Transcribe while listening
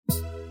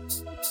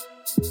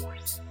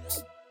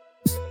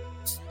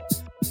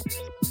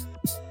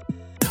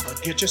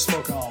Get your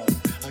smoke on,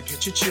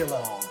 get your chill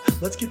on.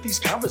 Let's get these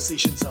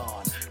conversations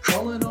on.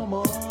 Calling on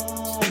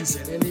moms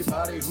and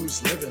anybody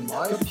who's living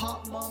life. The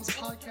Pop Moms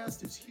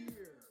Podcast is here.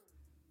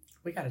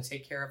 We got to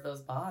take care of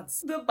those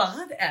bods. The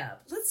bod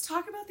app. Let's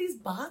talk about these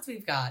bods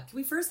we've got. Can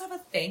we first have a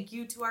thank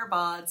you to our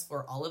bods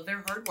for all of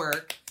their hard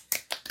work?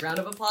 Round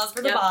of applause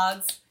for the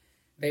bods.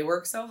 They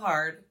work so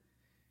hard.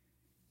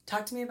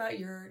 Talk to me about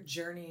your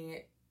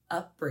journey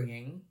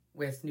upbringing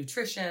with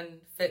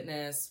nutrition,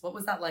 fitness. What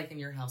was that like in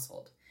your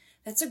household?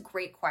 That's a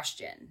great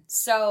question.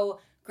 So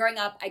growing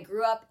up, I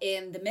grew up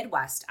in the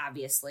Midwest,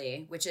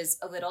 obviously, which is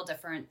a little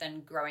different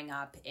than growing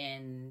up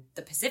in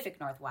the Pacific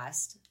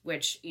Northwest,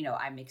 which, you know,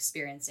 I'm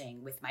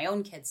experiencing with my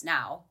own kids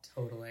now.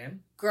 Totally.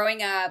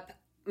 Growing up,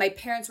 my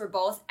parents were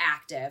both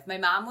active. My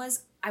mom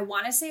was, I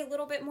want to say, a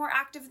little bit more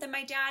active than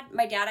my dad.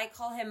 My dad, I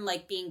call him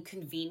like being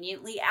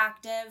conveniently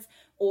active,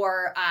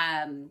 or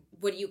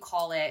what do you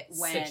call it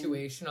when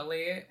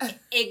situationally?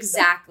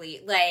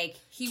 Exactly. Like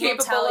he will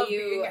tell you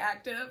being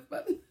active,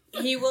 but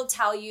he will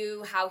tell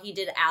you how he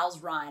did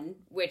Al's Run,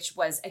 which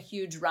was a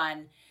huge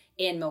run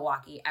in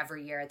Milwaukee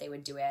every year. They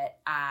would do it.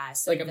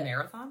 So like a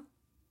marathon?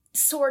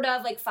 Sort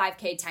of like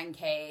 5K,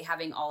 10K,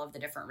 having all of the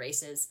different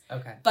races.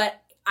 Okay. But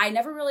I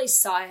never really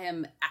saw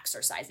him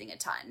exercising a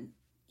ton.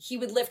 He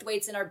would lift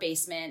weights in our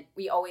basement.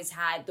 We always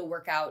had the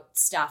workout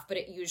stuff, but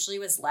it usually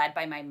was led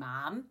by my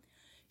mom.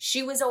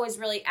 She was always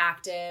really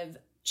active.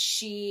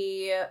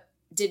 She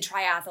did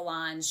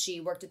triathlons. She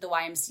worked at the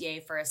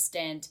YMCA for a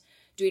stint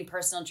doing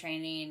personal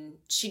training.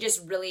 She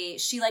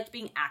liked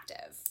being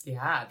active.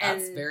 Yeah,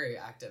 that's very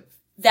active.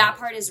 That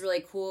part is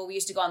really cool. We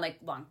used to go on like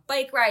long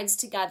bike rides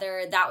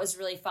together. That was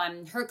really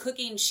fun. Her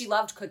cooking, she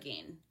loved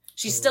cooking.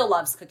 She still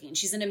loves cooking.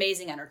 She's an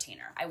amazing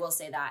entertainer. I will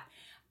say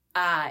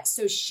that.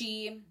 So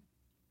she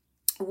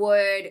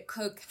would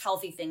cook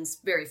healthy things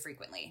very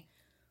frequently.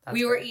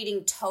 We were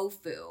eating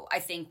tofu, I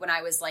think, when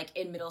I was like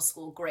in middle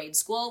school, grade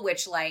school,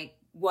 which like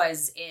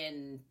was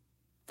in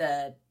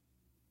the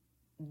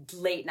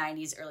late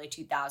 90s, early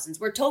 2000s,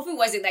 where tofu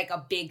wasn't like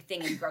a big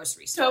thing in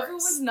grocery stores. Tofu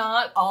was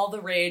not all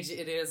the rage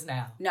it is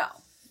now. No,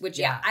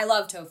 which I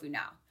love tofu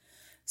now.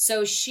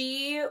 So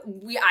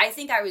I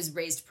think I was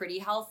raised pretty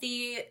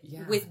healthy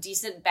with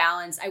decent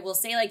balance. I will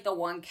say like the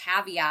one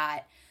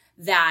caveat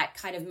that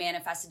kind of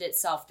manifested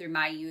itself through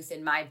my youth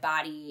and my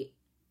body,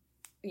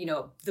 you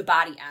know, the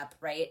body app,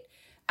 right?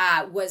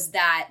 Was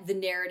that the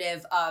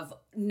narrative of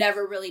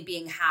never really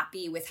being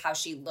happy with how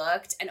she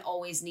looked and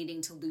always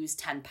needing to lose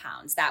 10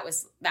 pounds. That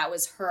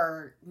was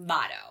her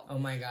motto. Oh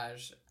my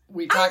gosh. I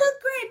look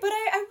great, but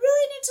I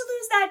really need to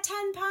lose that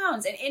 10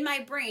 pounds. And in my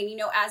brain, you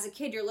know, as a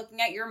kid, you're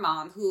looking at your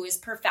mom, who is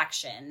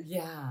perfection.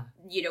 Yeah.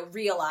 You know,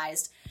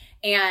 realized.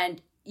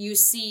 And you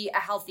see a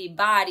healthy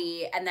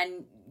body, and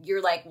then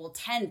you're like, well,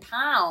 10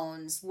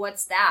 pounds,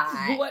 what's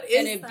that? What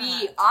is that?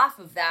 Be off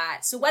of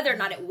that. So whether or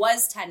not it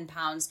was 10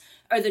 pounds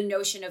or the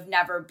notion of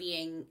never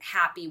being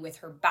happy with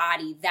her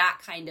body, that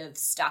kind of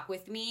stuck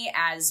with me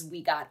as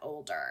we got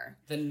older.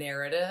 The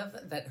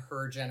narrative that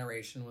her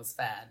generation was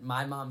fed.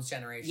 My mom's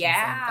generation,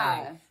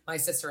 same thing. My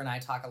sister and I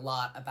talk a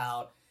lot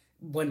about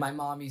when my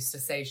mom used to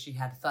say she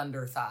had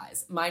thunder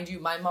thighs. Mind you,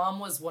 my mom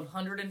was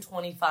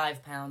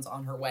 125 pounds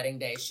on her wedding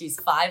day. She's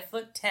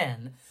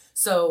 5'10",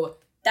 so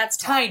that's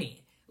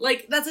tiny.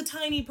 Like, that's a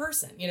tiny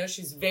person. You know,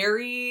 she's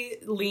very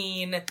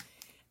lean,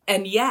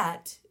 and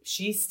yet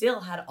she still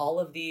had all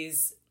of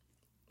these,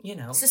 you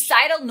know,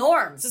 societal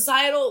norms.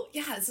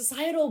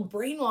 Societal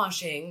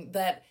brainwashing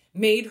that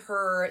made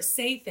her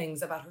say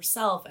things about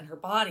herself and her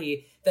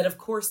body that, of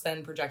course,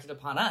 then projected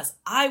upon us.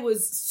 I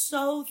was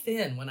so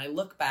thin when I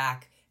look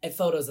back at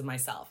photos of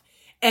myself.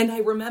 And I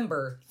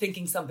remember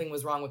thinking something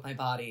was wrong with my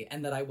body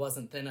and that I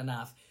wasn't thin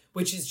enough,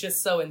 which is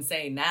just so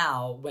insane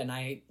now when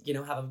I, you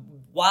know, have a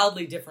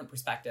wildly different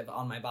perspective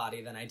on my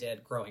body than I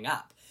did growing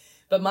up.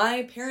 But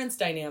my parents'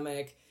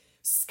 dynamic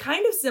is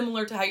kind of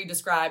similar to how you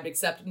described,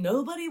 except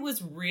nobody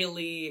was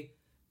really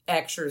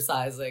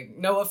exercising.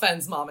 No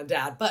offense, mom and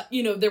dad. But,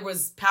 you know, there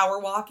was power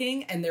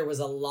walking and there was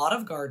a lot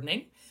of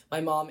gardening. My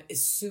mom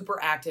is super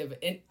active,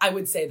 and I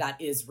would say that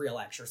is real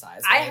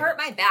exercise. Right? I hurt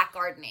my back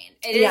gardening.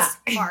 It is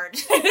hard.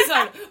 It is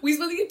hard. We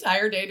spent the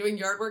entire day doing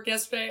yard work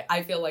yesterday.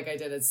 I feel like I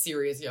did a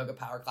serious yoga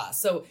power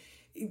class. So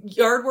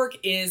yard work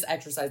is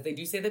exercise. They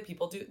do say that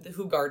people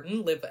who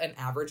garden live an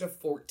average of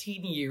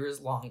 14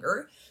 years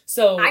longer.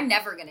 So I'm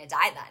never going to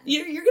die then.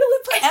 You're going to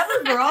live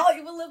forever, girl.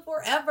 You will live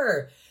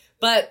forever.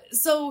 But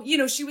so, you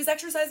know, she was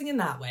exercising in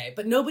that way,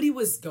 but nobody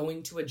was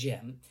going to a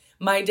gym.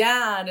 My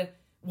dad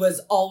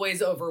was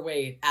always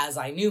overweight as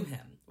I knew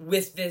him,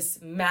 with this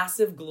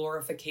massive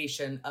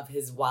glorification of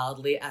his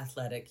wildly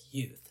athletic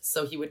youth.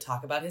 So he would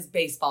talk about his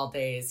baseball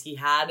days. He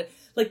had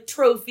like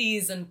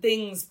trophies and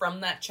things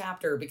from that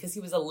chapter because he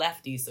was a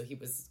lefty, so he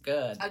was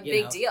good. A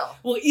big deal.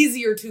 Well,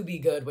 easier to be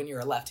good when you're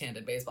a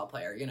left-handed baseball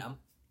player, you know.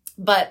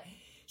 But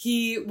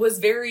he was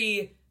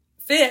very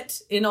fit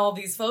in all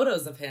these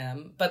photos of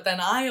him. But then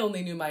I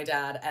only knew my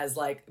dad as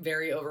like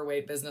very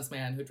overweight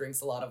businessman who drinks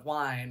a lot of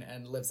wine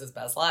and lives his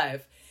best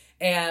life.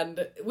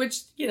 And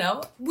which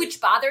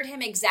bothered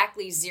him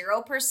exactly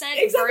 0% versus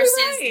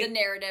right. the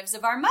narratives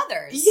of our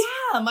mothers.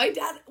 Yeah, my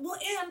dad. Well,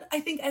 and I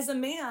think as a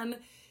man,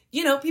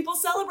 people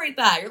celebrate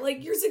that. You're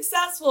like, you're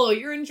successful.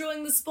 You're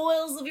enjoying the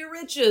spoils of your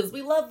riches.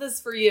 We love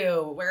this for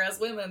you. Whereas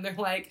women, they're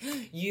like,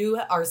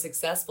 you are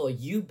successful.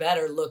 You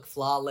better look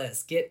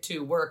flawless. Get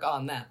to work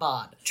on that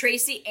bod.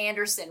 Tracy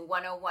Anderson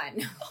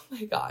 101. Oh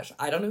my gosh.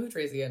 I don't know who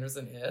Tracy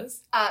Anderson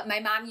is. My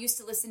mom used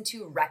to listen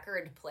to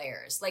record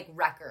players, like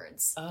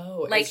records.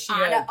 Oh, like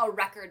on a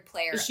record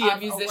player is she a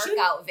musician? A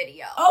workout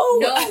video. Oh.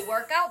 No,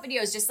 workout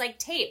videos, just like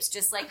tapes,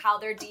 just like how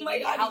they're DVD, Oh my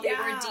God, how they were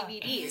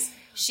DVDs.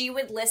 She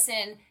would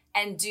listen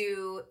and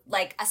do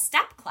like a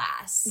step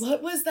class.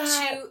 What was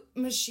that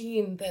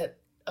machine that...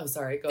 Oh,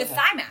 sorry. Go ahead. The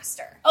Thigh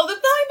Master. Oh, the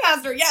Thigh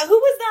Master. Yeah, who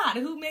was that?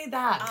 Who made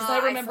that? Because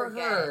I remember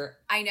her.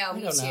 I know,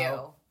 me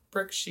too.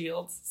 Brooke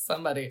Shields,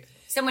 somebody.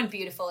 Someone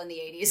beautiful in the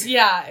 80s.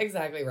 Yeah,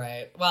 exactly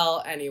right.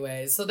 Well,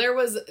 anyways, so there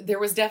was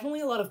definitely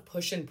a lot of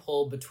push and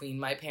pull between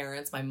my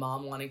parents. My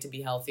mom wanting to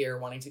be healthier,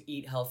 wanting to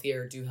eat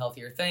healthier, do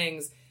healthier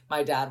things.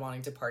 My dad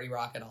wanting to party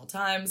rock at all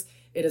times.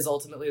 It is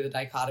ultimately the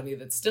dichotomy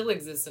that still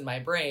exists in my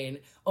brain.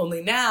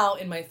 Only now,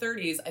 in my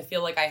 30s, I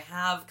feel like I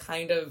have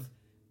kind of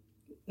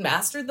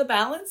mastered the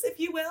balance, if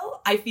you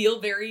will. I feel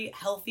very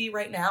healthy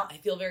right now. I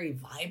feel very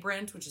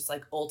vibrant, which is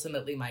like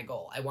ultimately my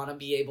goal. I want to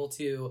be able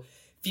to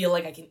feel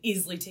like I can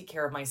easily take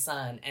care of my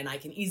son and I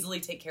can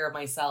easily take care of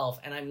myself.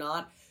 And I'm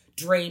not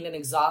drained and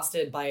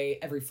exhausted by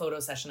every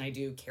photo session I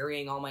do,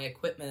 carrying all my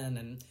equipment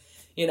and,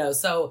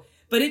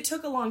 but it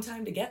took a long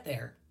time to get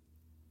there.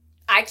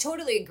 I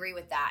totally agree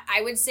with that.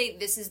 I would say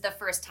this is the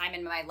first time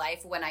in my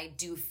life when I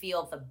do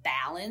feel the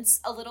balance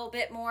a little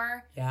bit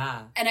more.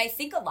 Yeah. And I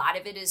think a lot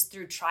of it is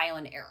through trial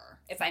and error,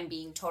 if I'm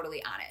being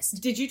totally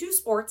honest. Did you do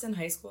sports in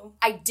high school?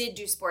 I did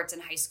do sports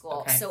in high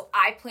school. Okay. So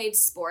I played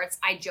sports.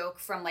 I joke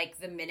from like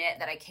the minute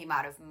that I came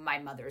out of my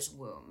mother's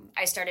womb.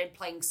 I started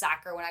playing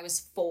soccer when I was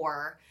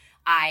 4.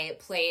 I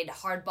played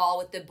hardball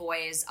with the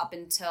boys up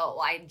until,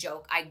 I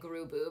joke, I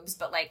grew boobs,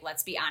 but like,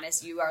 let's be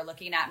honest, you are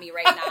looking at me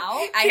right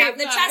now. I have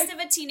the chest of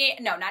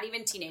a not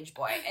even teenage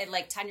boy, a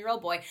like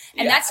 10-year-old boy.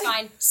 And that's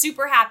fine.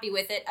 Super happy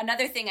with it.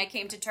 Another thing I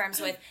came to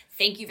terms with,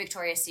 thank you,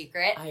 Victoria's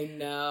Secret. I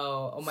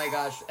know. Oh my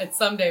gosh. And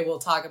someday we'll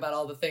talk about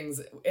all the things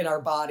in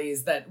our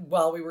bodies that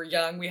while we were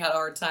young, we had a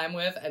hard time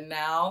with. And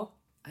now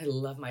I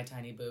love my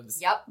tiny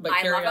boobs. Yep. But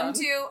I love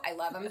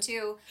them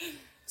too.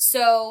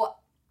 So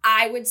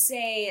I would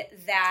say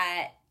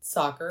that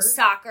soccer.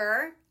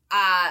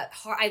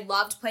 I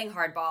loved playing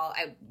hardball.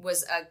 I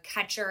was a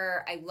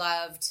catcher. I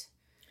loved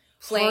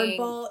playing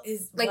hardball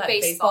is like what,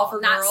 baseball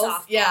for not girls?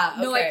 softball. Yeah,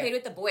 okay. No, I played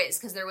with the boys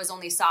because there was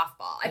only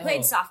softball. I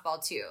played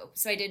softball too,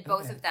 so I did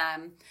both of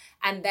them.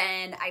 And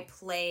then I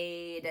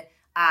played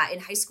in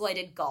high school. I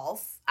did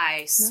golf.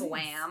 I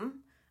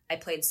swam. I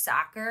played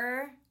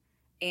soccer.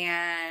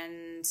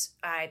 And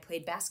I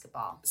played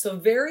basketball. So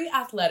very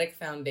athletic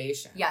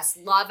foundation. Yes,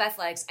 love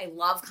athletics. I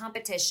love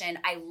competition.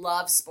 I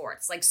love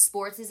sports. Like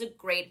sports is a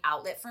great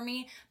outlet for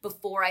me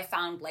before I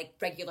found like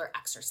regular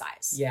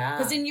exercise. Yeah.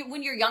 Because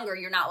when you're younger,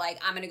 you're not like,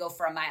 I'm going to go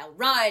for a mile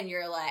run.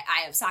 You're like,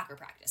 I have soccer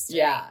practice today.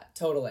 Yeah,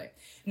 totally.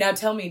 Now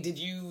tell me, did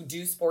you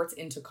do sports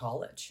into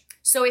college?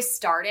 So I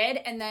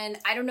started, and then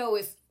I don't know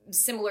if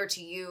similar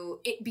to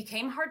you, it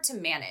became hard to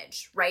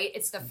manage, right?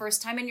 It's the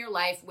first time in your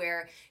life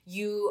where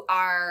you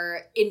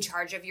are in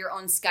charge of your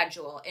own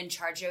schedule, in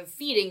charge of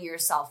feeding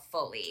yourself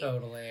fully.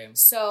 Totally.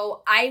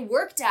 So I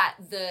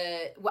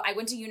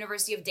went to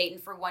University of Dayton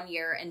for 1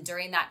 year, and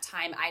during that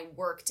time I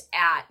worked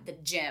at the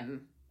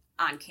gym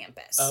on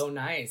campus. Oh,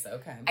 nice.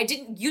 Okay. I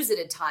didn't use it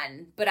a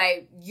ton, but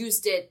I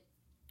used it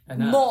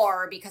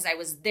more because I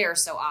was there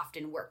so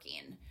often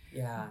working.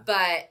 Yeah.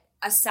 But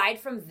aside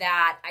from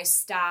that, I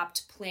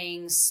stopped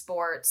playing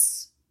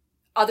sports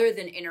other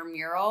than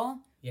intramural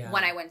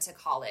when I went to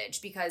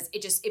college because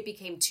it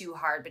became too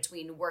hard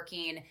between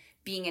working,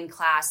 being in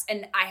class,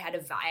 and I had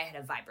a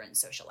vibrant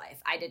social life.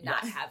 I did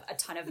not have a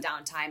ton of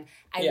downtime.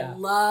 I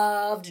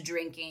loved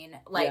drinking.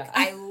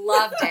 I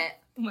loved it.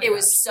 It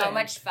was so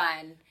much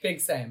fun. Big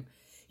same.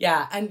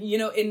 Yeah, and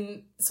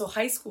in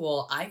high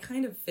school, I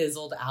kind of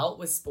fizzled out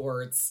with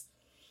sports,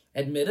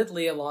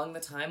 admittedly, along the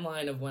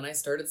timeline of when I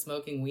started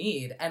smoking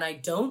weed. And I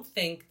don't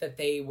think that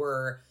they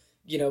were,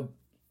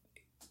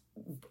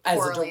 as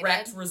correlated. A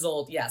direct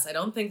result. Yes, I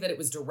don't think that it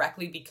was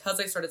directly because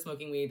I started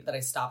smoking weed that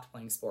I stopped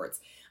playing sports.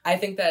 I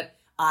think that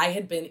I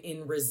had been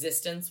in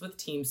resistance with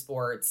team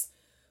sports,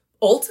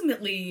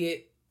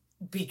 ultimately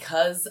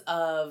because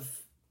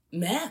of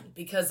men,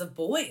 because of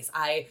boys.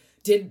 I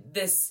did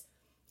this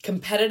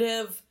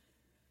competitive,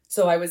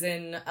 so I was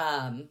in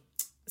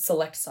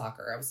select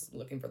soccer. I was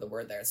looking for the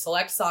word there.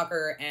 Select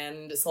soccer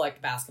and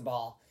select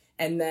basketball,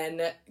 and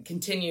then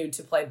continued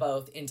to play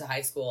both into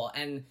high school.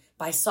 And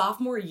by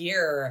sophomore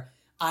year,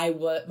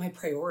 my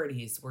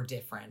priorities were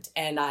different,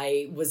 and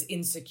I was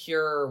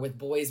insecure with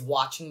boys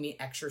watching me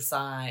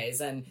exercise,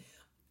 and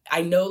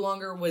I no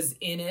longer was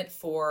in it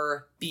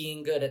for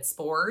being good at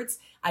sports.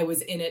 I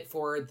was in it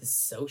for the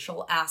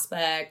social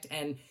aspect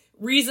and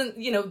reason,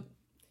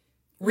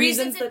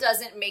 Reasons it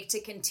doesn't make to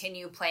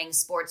continue playing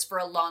sports for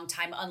a long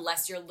time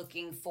unless you're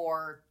looking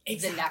for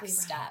the next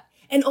step.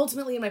 And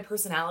ultimately, in my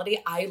personality,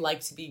 I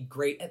like to be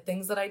great at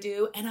things that I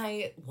do, and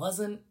I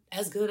wasn't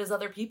as good as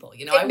other people.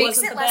 You know, I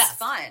wasn't the best.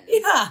 Fun.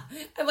 Yeah.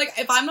 I'm like,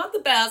 if I'm not the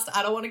best,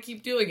 I don't want to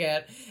keep doing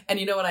it. And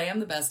you know what I am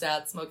the best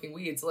at? Smoking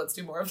weed, so let's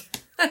do more of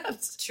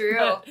that. True.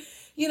 But,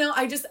 you know,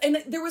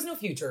 and there was no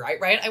future,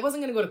 right? I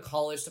wasn't going to go to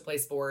college to play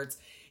sports.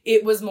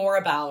 It was more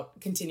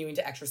about continuing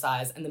to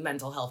exercise and the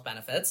mental health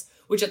benefits,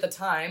 which at the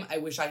time, I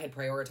wish I had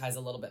prioritized a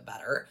little bit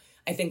better.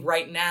 I think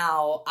right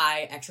now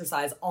I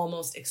exercise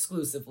almost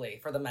exclusively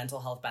for the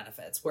mental health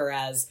benefits,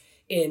 whereas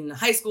in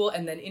high school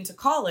and then into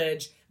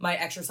college, my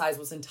exercise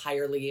was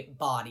entirely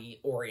body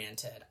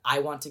oriented. I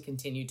want to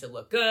continue to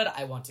look good.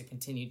 I want to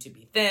continue to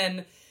be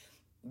thin.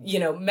 You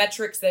know,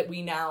 metrics that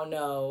we now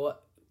know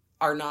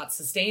are not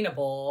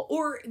sustainable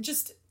or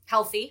just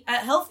healthy,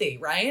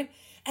 right?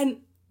 And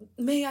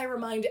may I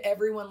remind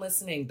everyone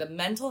listening, the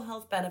mental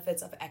health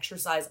benefits of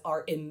exercise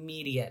are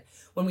immediate.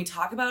 When we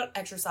talk about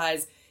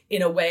exercise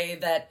in a way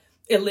that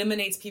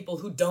eliminates people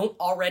who don't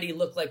already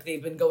look like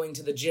they've been going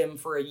to the gym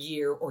for a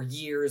year or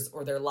years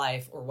or their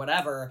life or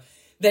whatever,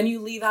 then you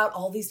leave out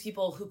all these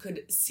people who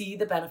could see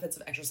the benefits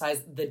of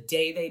exercise the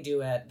day they do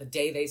it, the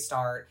day they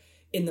start,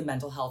 in the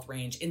mental health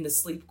range, in the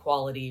sleep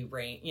quality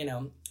range,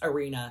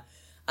 arena.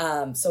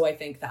 So I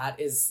think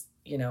that is,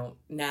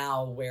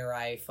 now where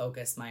I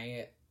focus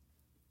my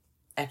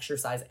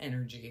exercise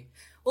energy.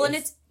 Well, and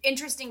it's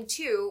interesting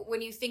too,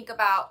 when you think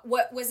about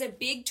what was a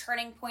big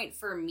turning point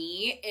for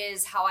me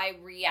is how I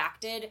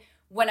reacted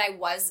when I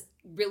was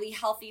really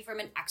healthy from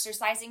an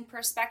exercising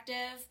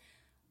perspective,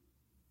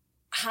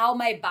 how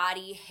my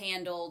body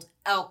handled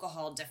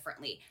alcohol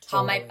differently,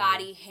 how my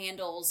body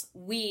handles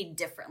weed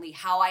differently,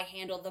 how I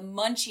handle the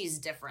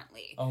munchies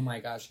differently. Oh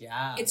my gosh,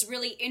 yeah. It's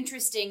really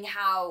interesting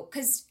how,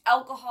 because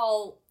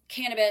alcohol,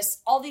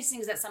 cannabis, all these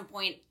things at some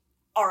point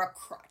are a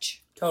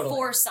crutch. Totally.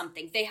 For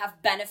something. They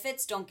have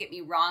benefits, don't get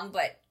me wrong,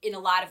 but in a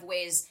lot of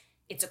ways,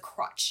 it's a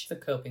crutch.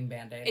 It's a coping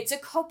Band-Aid. It's a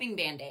coping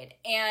Band-Aid.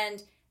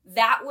 And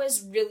that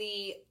was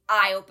really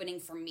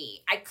eye-opening for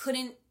me. I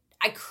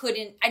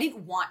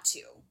didn't want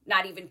to,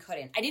 not even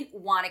couldn't. I didn't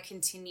want to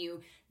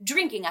continue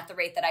drinking at the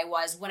rate that I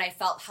was when I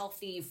felt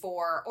healthy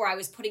or I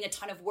was putting a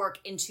ton of work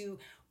into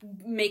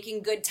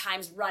making good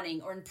times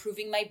running or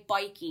improving my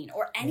biking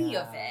or any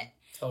of it.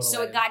 Totally.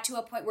 So it got to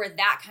a point where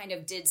that kind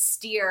of did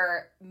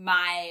steer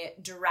my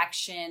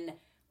direction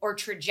or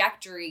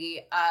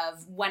trajectory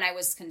of when I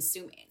was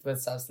consuming.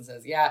 With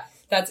substances. Yeah,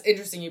 that's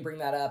interesting you bring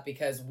that up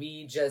because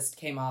we just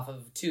came off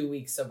of 2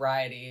 weeks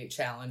sobriety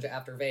challenge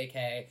after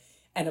vacay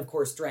and of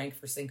course drank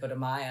for Cinco de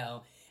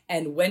Mayo.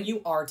 And when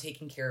you are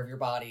taking care of your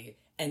body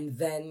and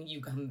then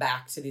you come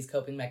back to these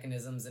coping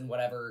mechanisms in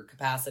whatever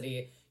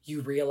capacity,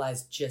 you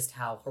realize just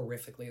how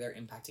horrifically they're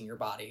impacting your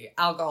body.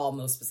 Alcohol,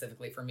 most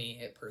specifically for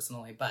me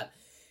personally, but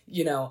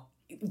I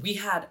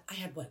had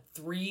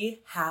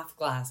 3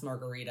 half-glass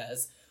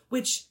margaritas,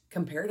 which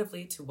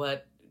comparatively to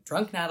what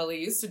drunk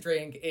Natalie used to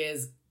drink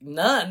is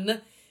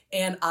none.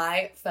 And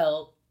I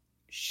felt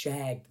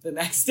shagged the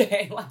next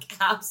day, like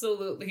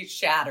absolutely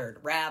shattered,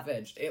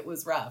 ravaged. It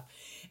was rough.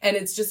 And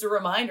it's just a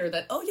reminder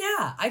that, oh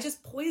yeah, I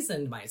just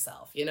poisoned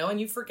myself, and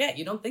you forget,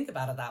 you don't think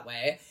about it that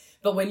way.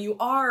 But when you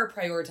are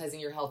prioritizing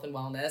your health and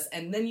wellness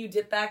and then you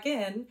dip back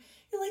in,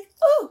 you're like,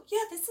 oh,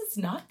 yeah, this is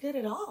not good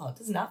at all. It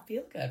does not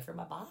feel good for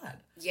my bod.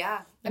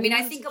 Yeah.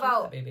 I think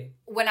about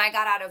when I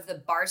got out of the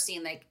bar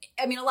scene, a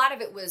lot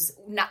of it was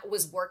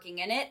working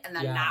in it and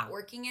then not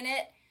working in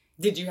it.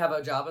 Did you have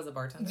a job as a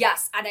bartender?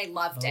 Yes, and I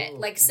loved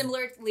it.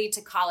 Similarly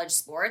to college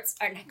sports,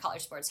 or not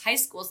college sports, high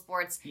school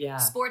sports,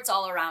 sports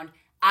all around,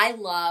 I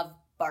love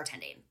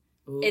bartending.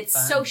 Ooh, it's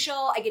fun.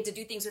 Social. I get to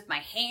do things with my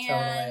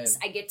hands.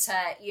 Totally. I get to,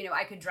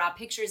 I could draw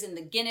pictures in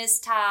the Guinness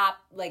top.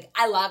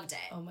 I loved it.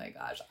 Oh my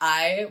gosh.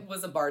 I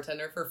was a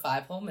bartender for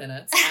 5 whole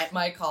minutes at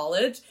my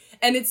college.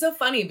 And it's so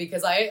funny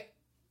because I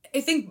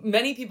think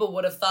many people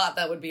would have thought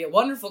that would be a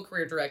wonderful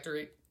career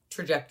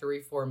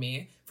trajectory for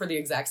me for the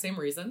exact same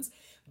reasons.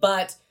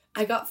 But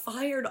I got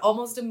fired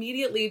almost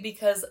immediately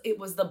because it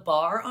was the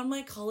bar on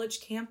my college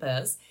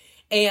campus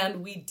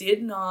and we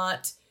did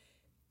not...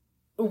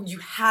 You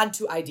had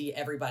to ID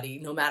everybody,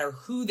 no matter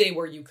who they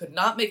were. You could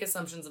not make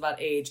assumptions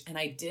about age. And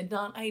I did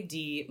not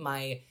ID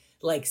my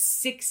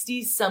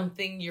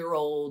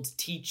 60-something-year-old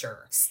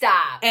teacher.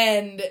 Stop.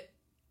 And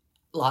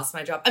lost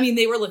my job.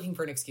 They were looking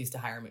for an excuse to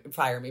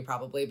fire me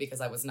probably because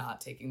I was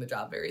not taking the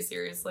job very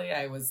seriously.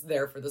 I was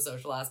there for the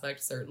social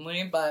aspect,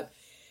 certainly. But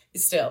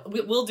still,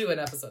 we'll do an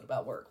episode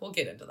about work. We'll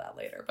get into that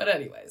later. But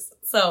anyways,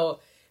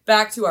 so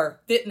back to our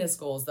fitness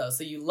goals, though.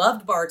 So you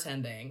loved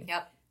bartending.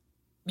 Yep.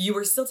 You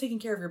were still taking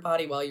care of your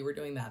body while you were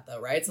doing that,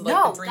 though, right? So,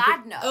 no,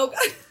 God, no. Oh, God.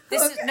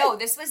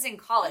 This was in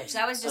college.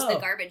 That was just the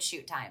garbage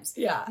chute times.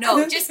 Yeah.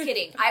 No, just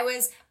kidding. I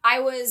was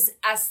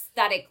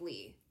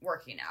aesthetically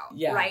working out,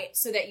 Yeah. right?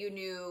 So that you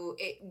knew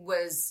it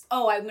was,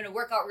 oh, I'm going to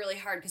work out really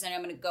hard because I know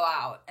I'm going to go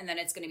out and then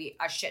it's going to be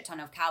a shit ton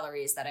of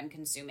calories that I'm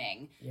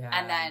consuming. Yeah.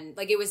 And then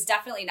like, it was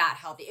definitely not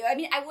healthy. I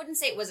mean, I wouldn't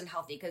say it wasn't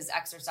healthy because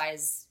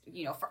exercise,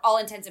 you know, for all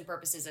intents and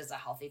purposes is a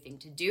healthy thing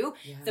to do.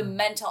 Yeah. The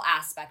mental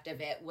aspect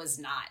of it was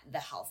not the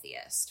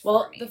healthiest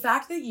Well, for me. the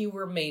fact that you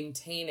were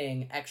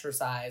maintaining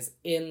exercise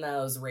in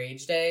those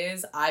rage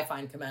days, I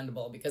find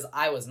commendable because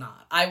I was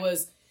not.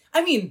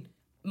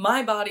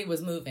 My body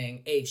was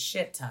moving a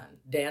shit ton,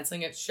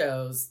 dancing at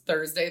shows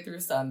Thursday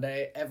through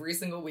Sunday, every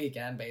single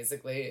weekend,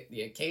 basically,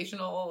 the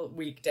occasional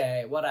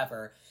weekday,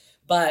 whatever.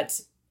 But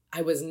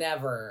I was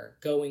never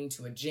going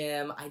to a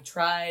gym. I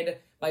tried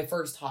my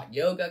first hot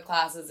yoga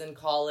classes in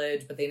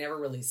college, but they never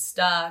really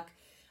stuck.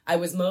 I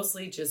was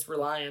mostly just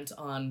reliant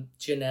on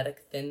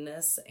genetic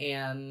thinness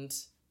and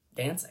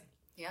dancing.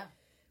 Yeah.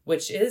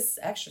 Which is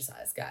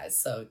exercise, guys.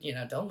 So,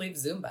 don't leave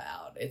Zumba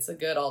out. It's a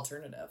good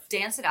alternative.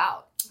 Dance it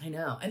out. I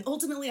know. And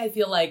ultimately, I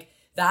feel like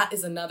that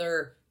is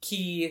another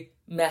key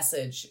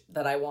message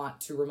that I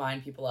want to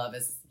remind people of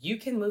is you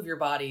can move your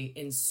body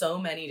in so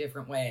many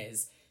different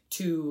ways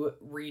to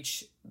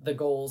reach the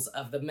goals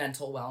of the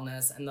mental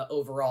wellness and the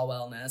overall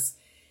wellness.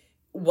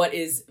 What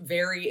is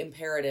very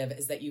imperative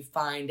is that you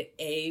find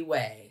a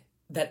way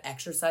that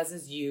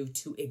exercises you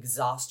to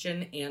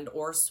exhaustion and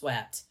or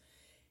sweat.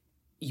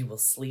 You will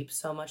sleep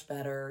so much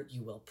better.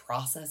 You will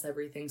process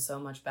everything so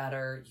much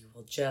better. You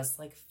will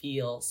just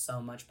feel so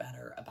much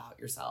better about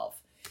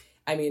yourself.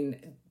 I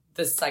mean,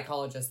 the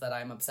psychologist that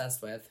I'm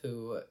obsessed with,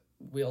 who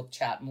we'll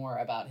chat more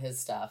about his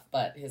stuff,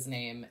 but his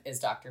name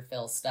is Dr.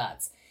 Phil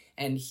Stutz.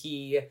 And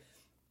he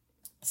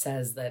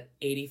says that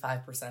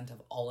 85%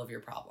 of all of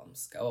your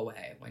problems go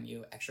away when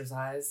you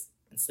exercise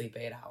and sleep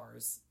 8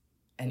 hours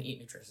and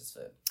eat nutritious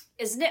food.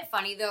 Isn't it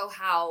funny though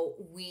how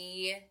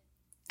we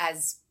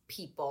as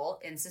people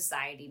in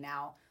society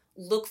now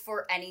look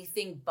for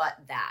anything but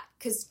that?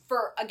 Because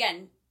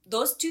again,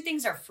 those two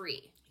things are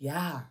free.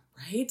 Yeah,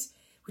 right?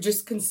 We're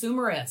just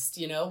consumerist,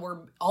 we're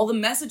all the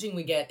messaging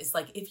we get is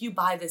if you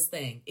buy this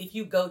thing, if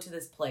you go to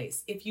this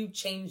place, if you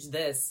change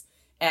this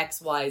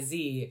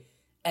XYZ,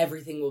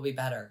 everything will be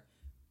better.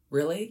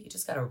 Really? You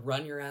just got to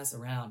run your ass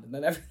around and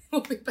then everything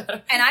will be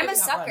better. And I'm a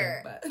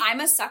sucker. I'm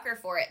a sucker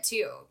for it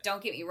too.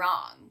 Don't get me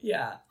wrong.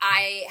 Yeah.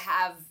 I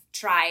have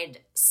tried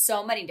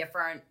so many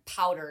different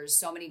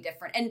powders,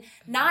 and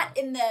not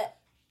in the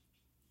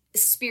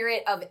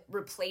spirit of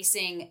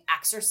replacing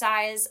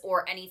exercise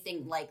or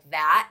anything like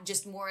that,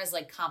 just more as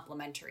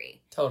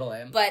complementary.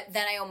 Totally. But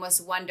then I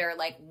almost wonder,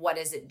 what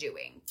is it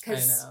doing?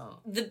 Because I know.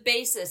 the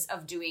basis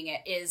of doing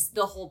it is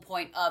the whole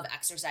point of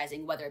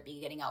exercising, whether it be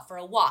getting out for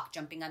a walk,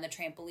 jumping on the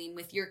trampoline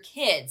with your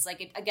kids.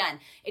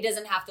 It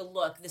doesn't have to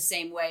look the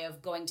same way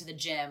of going to the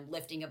gym,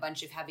 lifting a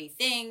bunch of heavy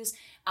things.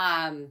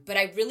 But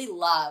I really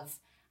love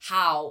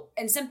how,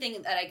 and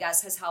something that I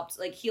guess has helped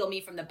heal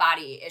me from the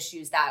body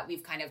issues that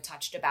we've kind of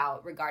touched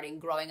about regarding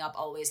growing up,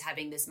 always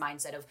having this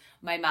mindset of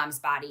my mom's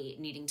body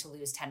needing to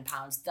lose 10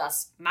 pounds,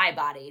 thus my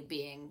body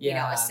being,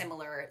 a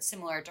similar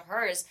to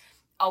hers,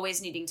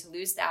 always needing to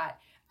lose that.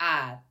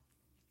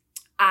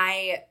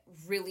 I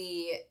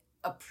really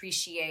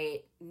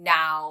appreciate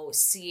now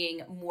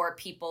seeing more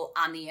people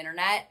on the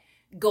internet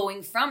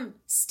going from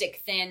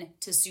stick thin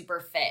to super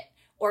fit,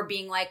 or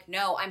being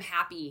no, I'm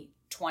happy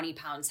 20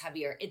 pounds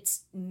heavier.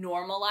 It's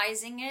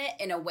normalizing it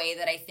in a way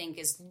that I think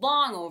is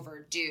long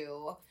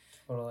overdue.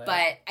 Totally.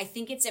 But I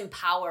think it's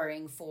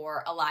empowering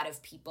for a lot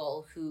of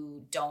people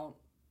who don't,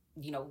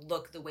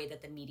 look the way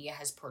that the media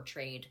has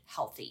portrayed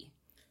healthy.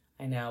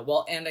 I know.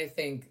 Well, and I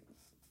think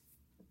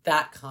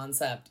that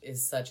concept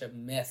is such a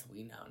myth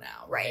we know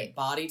now, right?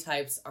 Body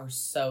types are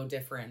so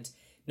different,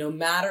 no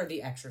matter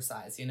the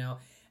exercise,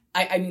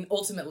 I mean,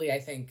 ultimately, I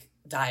think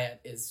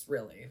diet is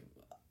really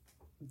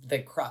the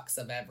crux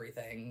of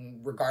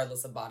everything,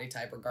 regardless of body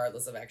type,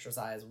 regardless of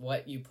exercise.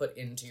 What you put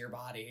into your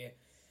body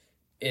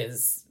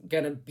is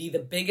going to be the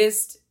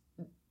biggest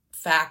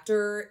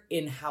factor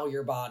in how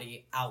your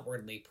body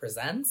outwardly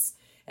presents.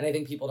 And I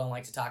think people don't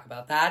like to talk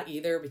about that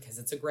either because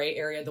it's a gray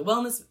area. The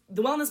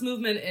wellness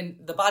movement and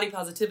the body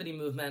positivity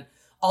movement,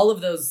 all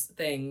of those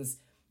things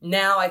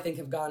now I think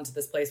have gone to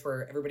this place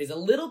where everybody's a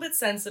little bit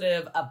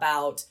sensitive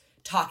about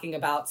talking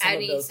about some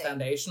of those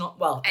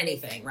foundational,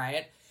 anything,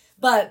 right?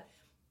 But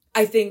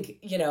I think,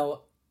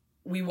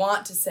 we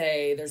want to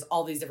say there's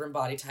all these different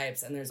body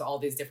types and there's all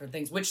these different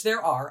things, which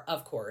there are,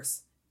 of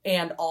course.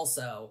 And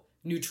also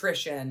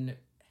nutrition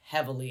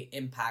heavily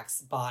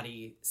impacts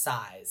body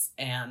size.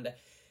 And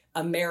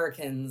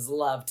Americans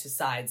love to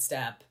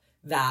sidestep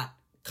that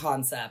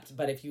concept.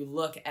 But if you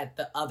look at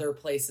the other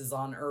places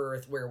on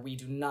earth where we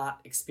do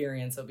not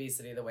experience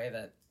obesity the way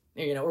that,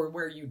 or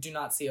where you do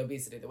not see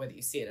obesity the way that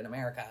you see it in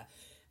America,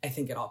 I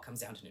think it all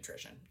comes down to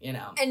nutrition,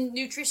 And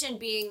nutrition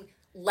being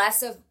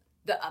less of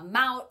the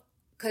amount,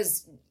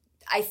 because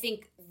I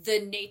think the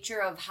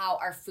nature of how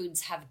our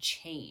foods have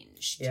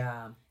changed.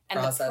 Yeah. And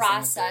the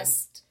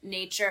processed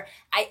nature.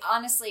 I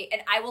honestly,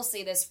 and I will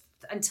say this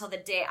until the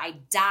day I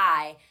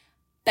die,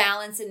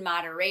 balance and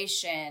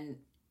moderation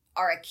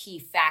are a key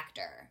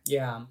factor.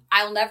 Yeah.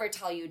 I'll never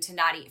tell you to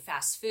not eat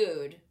fast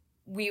food.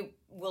 We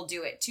will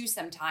do it too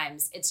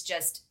sometimes. It's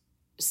just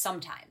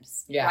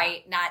sometimes,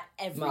 right? Not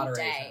every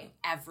day,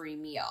 every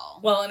meal.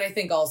 Well, and I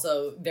think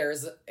also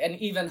there's an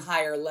even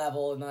higher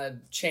level in the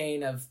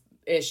chain of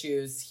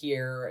issues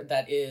here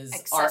that is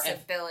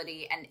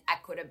accessibility and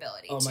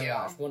equitability. Oh my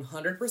gosh,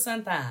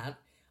 100% that.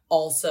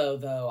 Also,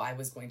 though, I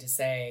was going to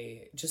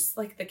say just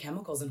like the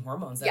chemicals and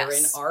hormones that are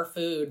in our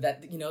food,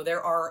 that, you know,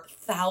 there are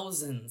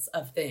thousands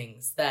of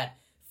things that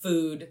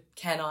food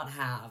cannot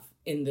have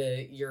in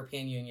the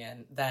European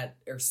Union that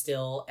are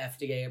still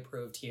FDA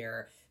approved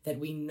here, that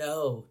we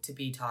know to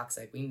be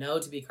toxic, we know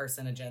to be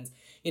carcinogens.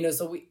 You know,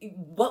 so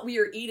what we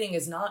are eating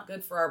is not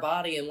good for our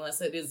body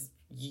unless it is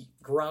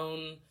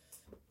grown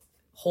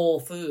whole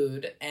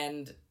food.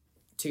 And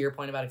to your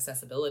point about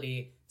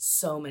accessibility,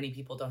 so many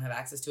people don't have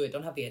access to it,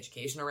 don't have the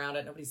education around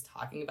it. Nobody's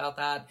talking about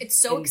that. It's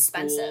so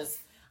expensive. Schools.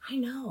 I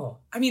know.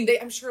 I mean,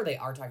 I'm sure they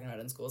are talking about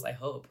it in schools, I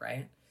hope,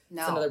 right?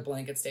 No. It's another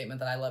blanket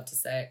statement that I love to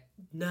say.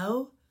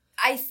 No?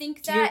 I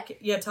think that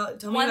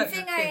tell me one about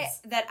thing your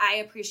kids. that I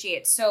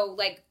appreciate, so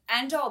like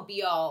end all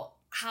be all,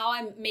 how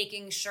I'm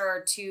making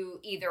sure to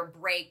either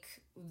break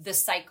the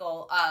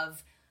cycle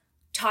of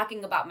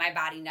talking about my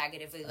body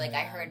negatively. Like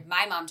I heard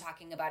my mom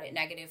talking about it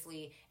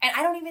negatively, and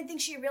I don't even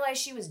think she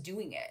realized she was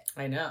doing it.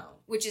 I know.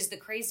 Which is the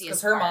craziest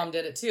Because her mom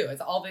did it too.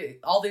 It's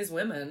all these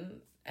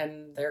women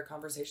and their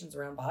conversations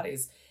around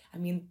bodies. I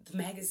mean, the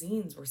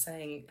magazines were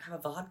saying have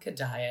a vodka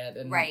diet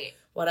and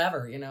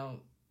whatever, you know.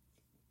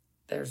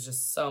 There's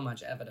just so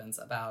much evidence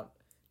about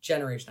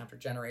generation after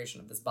generation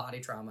of this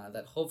body trauma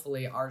that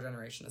hopefully our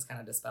generation is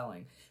kind of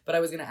dispelling. But I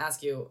was going to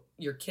ask you,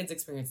 your kids'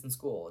 experience in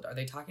school, are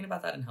they talking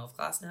about that in health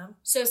class now?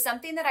 So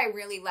something that I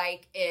really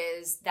like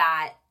is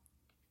that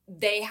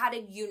they had a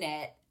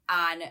unit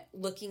on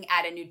looking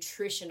at a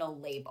nutritional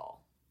label.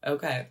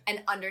 Okay.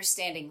 And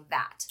understanding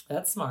that.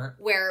 That's smart.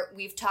 Where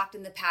we've talked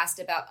in the past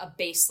about a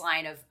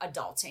baseline of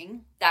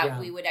adulting that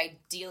we would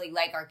ideally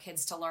like our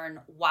kids to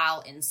learn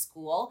while in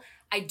school.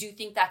 I do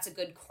think that's a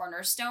good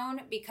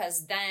cornerstone,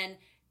 because then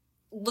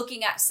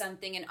looking at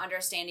something and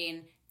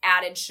understanding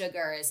added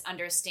sugars,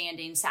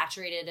 understanding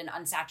saturated and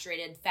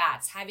unsaturated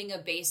fats, having a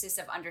basis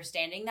of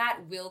understanding that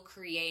will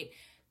create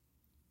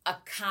a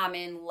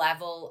common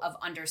level of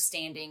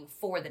understanding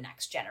for the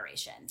next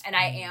generation. And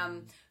I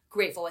am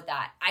grateful with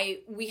that.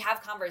 We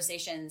have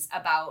conversations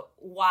about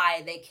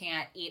why they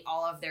can't eat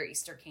all of their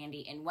Easter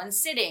candy in one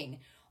sitting,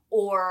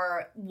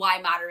 or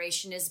why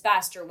moderation is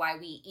best, or why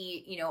we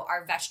eat, you know,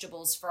 our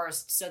vegetables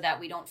first so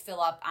that we don't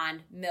fill up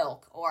on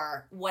milk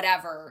or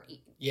whatever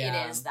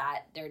it is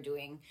that they're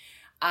doing.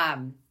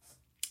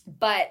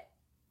 But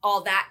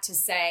all that to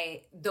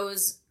say,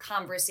 those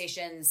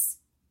conversations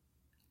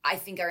I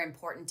think are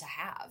important to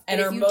have. And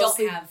if you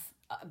don't have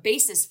a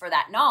basis for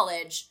that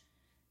knowledge,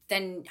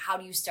 then how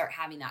do you start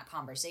having that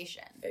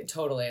conversation?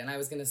 Totally. And I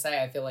was going to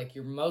say, I feel like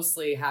you're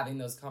mostly having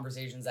those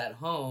conversations at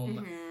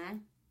home. Mm-hmm.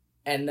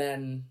 And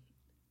then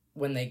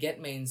when they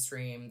get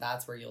mainstream,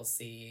 that's where you'll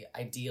see,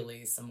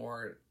 ideally, some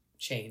more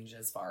change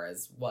as far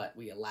as what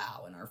we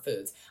allow in our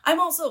foods.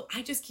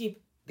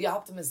 The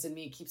optimist in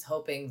me keeps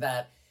hoping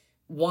that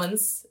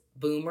once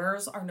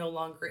boomers are no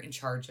longer in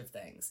charge of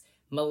things,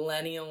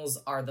 millennials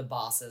are the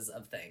bosses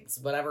of things,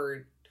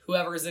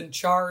 whoever's in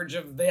charge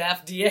of the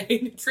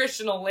FDA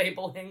nutritional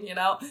labeling, you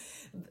know,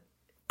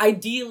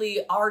 ideally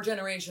our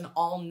generation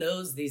all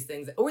knows these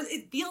things, or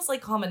it feels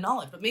like common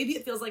knowledge, but maybe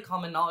it feels like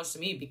common knowledge to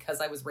me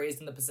because I was raised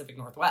in the Pacific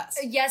Northwest.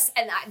 Yes.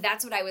 And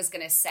that's what I was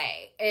going to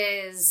say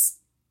is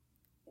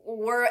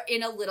we're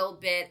in a little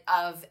bit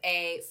of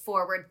a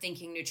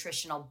forward-thinking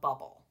nutritional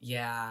bubble.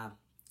 Yeah,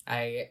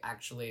 I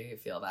actually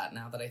feel that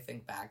now that I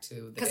think back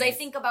to because I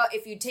think about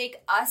if you take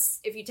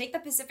the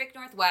Pacific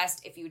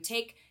Northwest, if you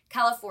take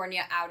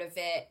California out of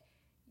it,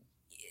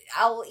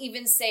 I'll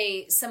even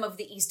say some of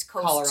the East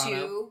Coast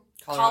too.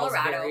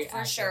 Colorado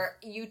for sure.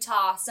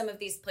 Utah, some of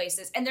these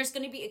places, and there's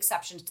going to be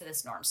exceptions to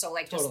this norm. So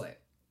like, just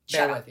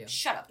shut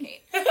up,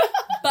 Kate.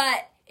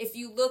 But if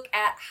you look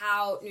at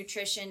how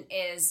nutrition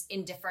is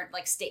in different,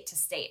 like state to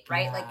state,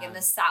 right? Yeah. Like in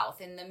the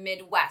South, in the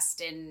Midwest,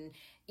 in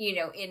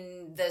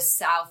the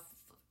South,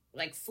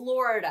 like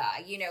Florida,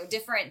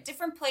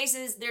 different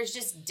places, there's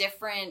just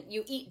different,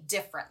 you eat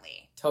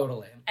differently.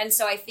 Totally. And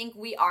so I think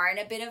we are in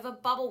a bit of a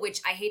bubble,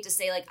 which I hate to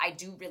say, like, I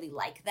do really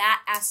like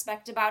that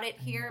aspect about it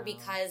here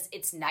because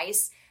it's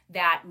nice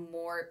that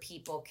more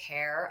people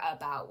care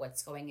about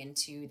what's going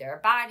into their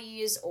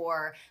bodies,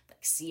 or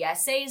like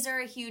CSAs are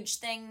a huge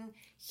thing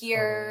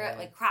here,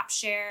 like crop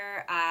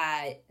share.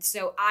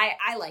 So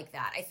I like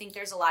that. I think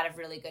there's a lot of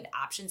really good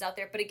options out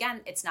there, but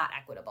again, it's not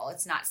equitable.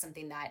 It's not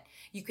something that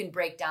you can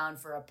break down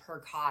for a per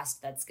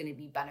cost that's going to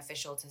be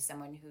beneficial to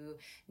someone who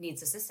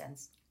needs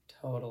assistance.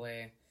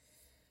 Totally.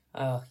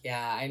 Oh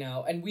yeah, I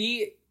know. And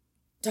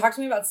talk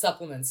to me about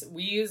supplements.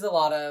 We use a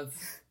lot of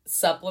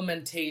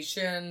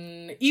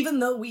supplementation, even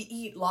though we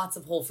eat lots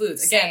of whole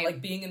foods. Again,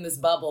 like being in this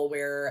bubble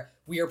where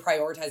we are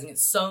prioritizing it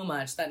so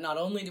much that not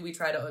only do we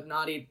try to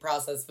not eat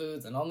processed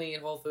foods and only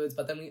eat whole foods,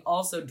 but then we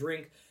also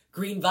drink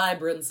Green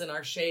Vibrance in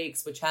our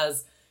shakes, which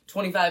has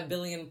 25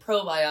 billion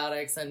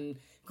probiotics and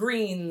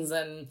greens,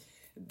 and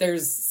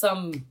there's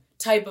some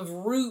type of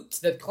root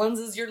that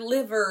cleanses your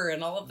liver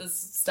and all of this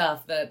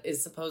stuff that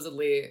is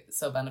supposedly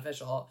so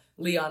beneficial.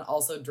 Leon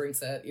also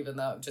drinks it, even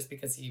though just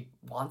because he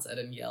wants it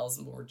and yells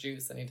more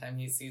juice anytime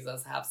he sees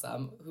us have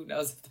some. Who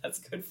knows if that's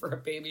good for a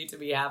baby to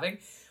be having,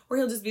 or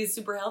he'll just be a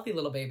super healthy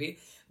little baby.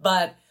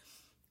 But,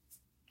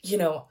 you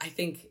know, I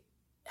think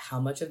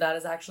how much of that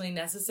is actually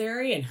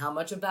necessary and how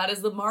much of that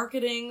is the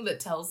marketing that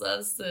tells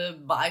us to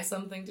buy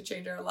something to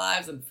change our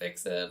lives and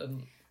fix it.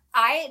 And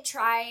I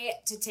try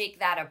to take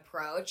that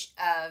approach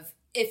of,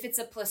 if it's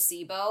a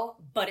placebo,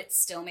 but it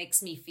still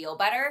makes me feel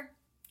better,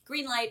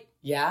 green light.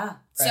 Yeah. Right.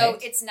 So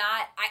it's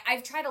not,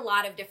 I've tried a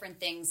lot of different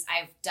things.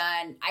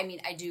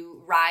 I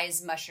do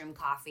Rise mushroom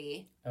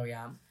coffee. Oh,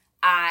 yeah.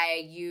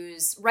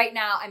 Right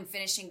now I'm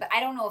finishing, but I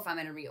don't know if I'm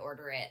going to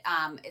reorder it.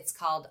 It's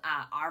called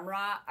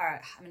Armra,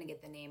 or I'm going to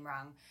get the name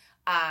wrong.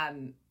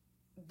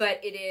 But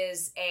it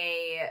is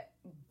a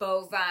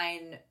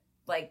bovine,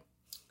 like,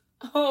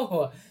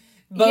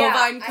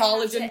 bovine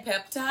collagen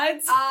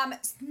peptides?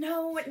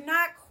 No,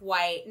 not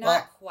quite.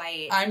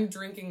 Quite. I'm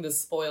drinking the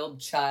Spoiled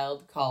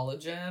Child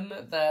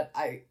collagen that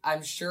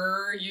I'm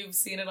sure you've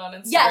seen it on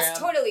Instagram. Yes,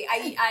 totally.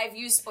 I've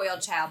used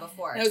Spoiled Child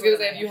before. I was going to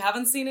say, if you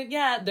haven't seen it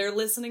yet, they're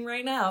listening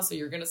right now, so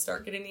you're going to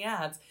start getting the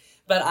ads.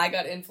 But I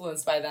got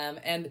influenced by them,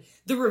 and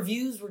the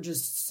reviews were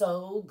just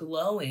so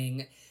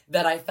glowing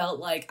that I felt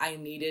like I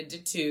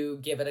needed to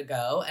give it a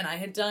go. And I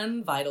had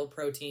done Vital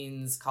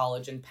Proteins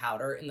collagen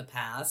powder in the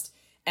past,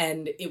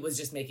 and it was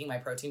just making my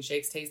protein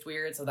shakes taste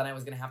weird. So then I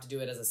was going to have to do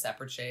it as a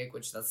separate shake,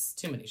 which that's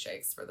too many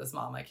shakes for this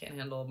mom. I can't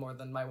handle more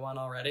than my one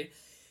already.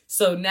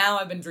 So now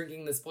I've been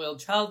drinking the Spoiled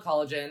Child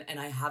collagen, and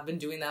I have been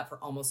doing that for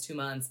almost 2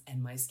 months,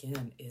 and my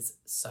skin is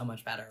so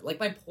much better. Like,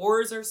 my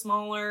pores are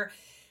smaller.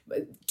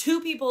 2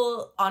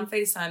 people on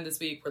FaceTime this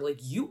week were like,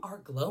 "You are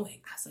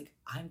glowing." I was like,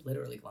 I'm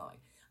literally glowing.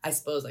 I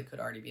suppose I could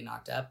already be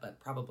knocked up, but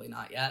probably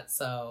not yet.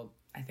 So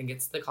I think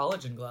it's the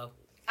collagen glow.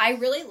 I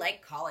really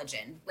like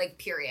collagen, like,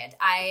 period.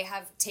 I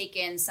have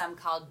taken some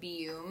called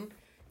Biome.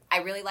 I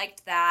really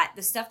liked that.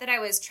 The stuff that I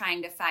was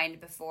trying to find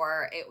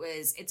before,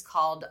 it's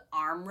called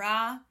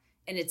Armra,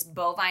 and it's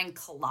bovine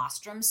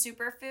colostrum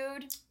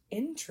superfood.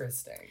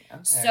 Interesting.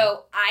 Okay.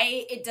 So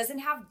it doesn't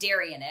have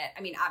dairy in it.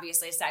 I mean,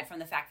 obviously, aside from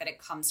the fact that it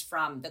comes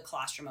from the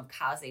colostrum of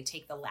cows, they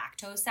take the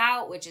lactose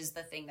out, which is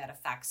the thing that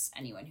affects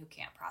anyone who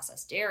can't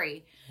process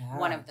dairy. Yeah.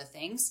 One of the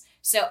things.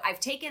 So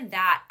I've taken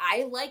that.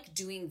 I like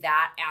doing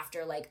that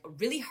after, like, a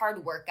really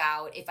hard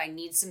workout. If I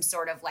need some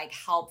sort of, like,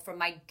 help from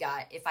my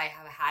gut, if I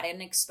have had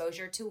an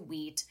exposure to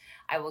wheat,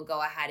 I will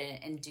go ahead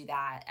and do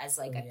that as,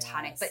 like, a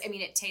tonic. But I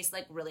mean, it tastes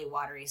like really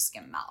watery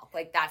skim milk.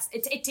 Like,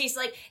 it tastes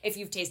like if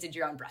you've tasted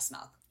your own breast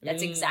milk.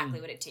 That's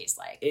exactly what it tastes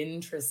like.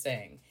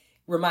 Interesting.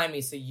 Remind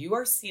me, so you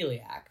are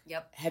celiac.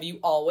 Yep. Have you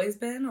always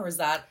been, or is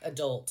that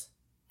adult?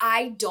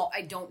 I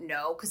don't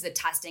know, because the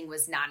testing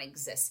was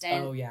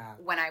non-existent. Oh, yeah.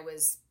 When I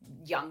was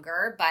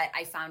younger, but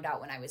I found out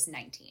when I was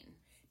 19.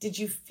 Did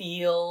you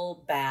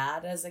feel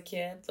bad as a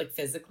kid? Like,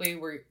 physically?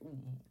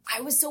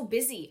 I was so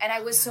busy, and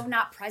I was so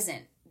not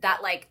present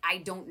that, like, I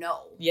don't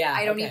know. Yeah.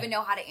 I don't even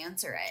know how to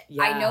answer it.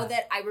 Yeah. I know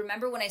that I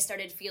remember when I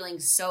started feeling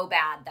so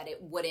bad that it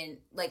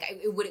wouldn't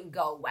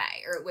go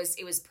away, or it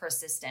was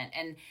persistent.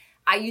 And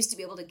I used to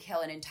be able to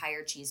kill an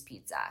entire cheese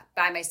pizza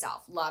by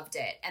myself. Loved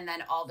it. And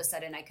then all of a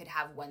sudden I could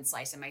have one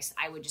slice and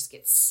I would just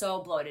get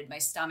so bloated. My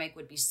stomach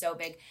would be so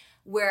big,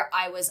 where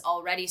I was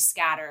already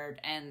scattered.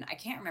 And I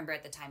can't remember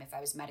at the time if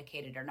I was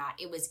medicated or not.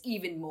 It was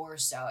even more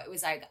so. It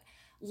was like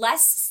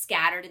less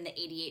scattered in the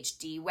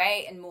ADHD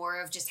way and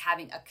more of just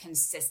having a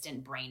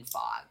consistent brain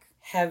fog.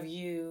 Have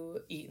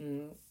you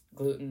eaten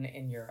gluten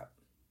in Europe?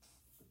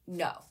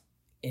 No.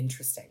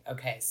 Interesting.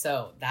 Okay,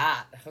 so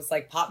that was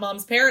like Pop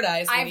Mom's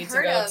paradise. We need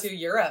to go to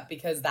Europe,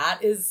 because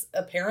that is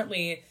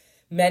apparently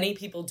many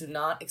people do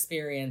not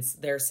experience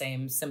their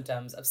same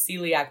symptoms of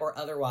celiac or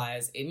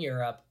otherwise in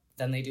Europe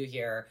than they do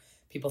here.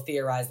 People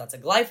theorize that's a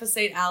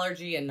glyphosate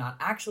allergy and not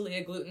actually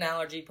a gluten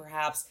allergy,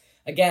 perhaps.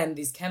 Again,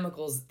 these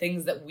chemicals,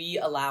 things that we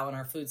allow in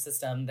our food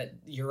system that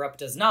Europe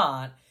does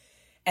not.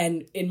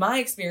 And in my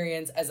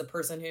experience, as a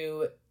person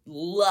who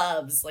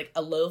loves like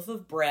a loaf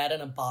of bread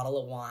and a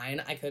bottle of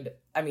wine,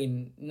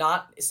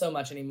 not so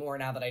much anymore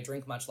now that I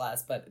drink much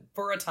less, but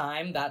for a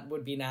time, that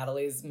would be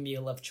Natalie's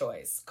meal of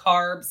choice.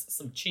 Carbs,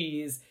 some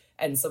cheese,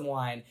 and some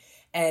wine.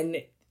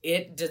 And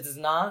it does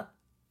not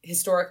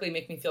historically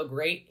make me feel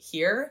great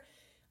here.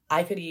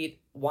 I could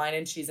eat wine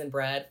and cheese and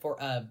bread for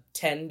a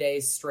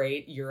 10-day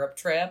straight Europe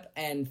trip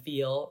and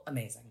feel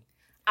amazing.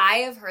 I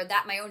have heard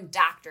that. My own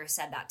doctor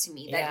said that to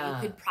me, that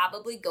you could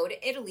probably go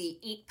to Italy,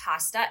 eat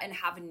pasta, and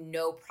have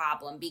no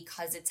problem,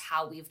 because it's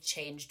how we've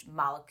changed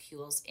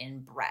molecules in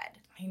bread.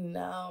 I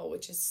know,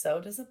 which is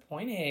so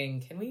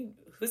disappointing.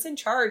 Who's in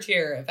charge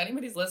here? If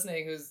anybody's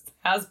listening who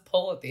has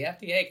pull at the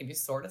FDA, can you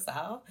sort us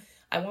out?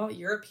 I want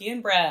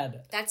European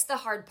bread. That's the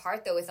hard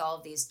part, though, with all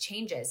of these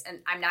changes. And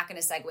I'm not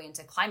going to segue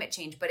into climate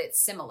change, but it's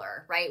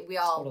similar, right? We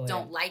all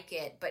don't like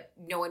it, but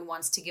no one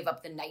wants to give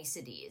up the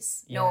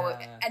niceties. Yeah. No,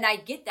 and I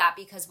get that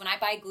because when I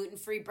buy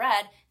gluten-free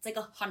bread, it's like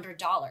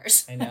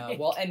 $100. I know.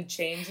 Well, and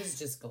change is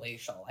just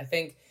glacial. I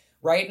think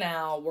right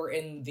now we're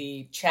in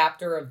the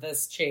chapter of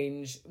this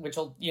change, which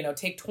will,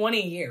 take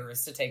 20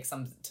 years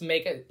to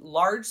make a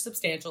large,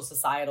 substantial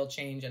societal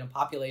change in a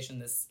population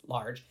this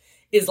large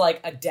is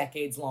like a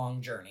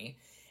decades-long journey.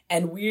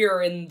 And we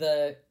are in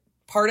the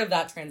part of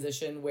that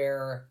transition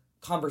where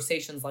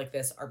conversations like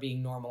this are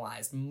being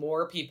normalized.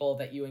 More people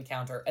that you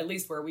encounter, at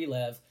least where we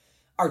live,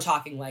 are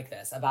talking like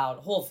this about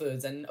whole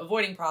foods and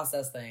avoiding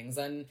processed things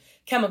and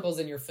chemicals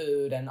in your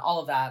food and all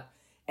of that.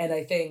 And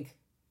I think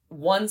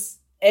once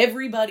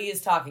everybody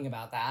is talking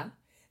about that,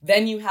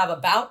 then you have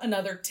about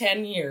another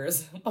 10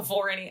 years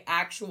before any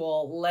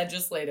actual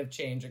legislative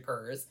change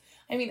occurs.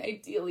 I mean,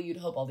 ideally, you'd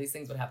hope all these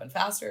things would happen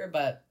faster,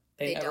 but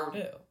they never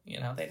do.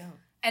 They don't.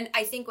 And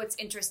I think what's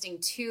interesting,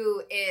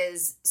 too,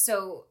 is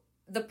so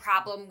the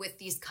problem with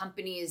these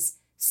companies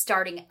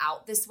starting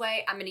out this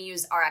way, I'm going to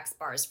use RX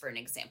bars for an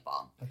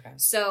example. Okay.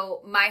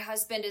 So my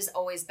husband has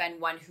always been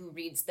one who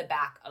reads the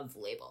back of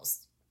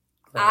labels.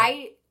 Great.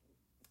 I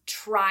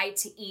try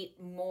to eat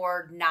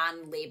more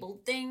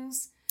non-labeled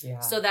things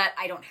so that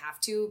I don't have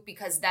to,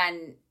 because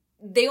then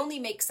they only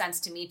make sense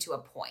to me to a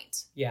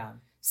point. Yeah.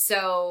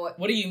 So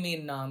what do you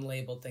mean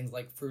non-labeled things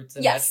like fruits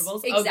and yes,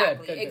 vegetables?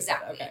 Exactly, Good.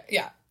 exactly. Okay.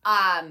 Yeah.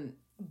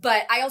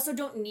 But I also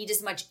don't need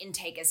as much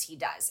intake as he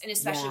does. And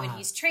especially when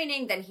he's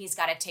training, then he's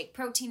got to take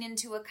protein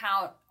into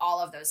account,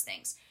 all of those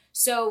things.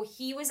 So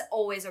he was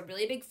always a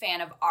really big fan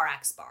of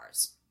RX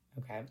bars.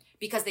 Okay.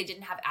 Because they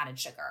didn't have added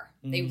sugar.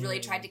 They really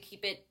tried to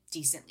keep it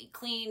decently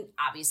clean.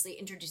 Obviously,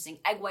 introducing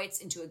egg whites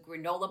into a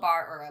granola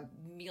bar or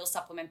a meal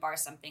supplement bar,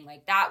 something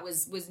like that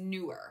was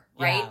newer,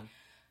 right?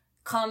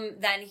 Yeah.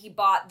 Then he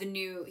bought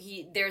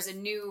there's a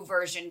new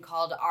version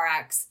called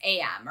RX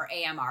AM or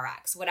AM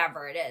RX,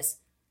 whatever it is.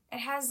 It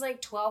has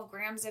like 12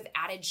 grams of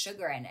added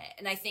sugar in it.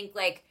 And I think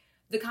like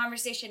the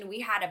conversation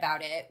we had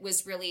about it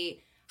was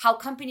really how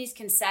companies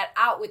can set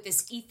out with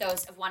this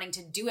ethos of wanting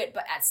to do it.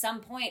 But at some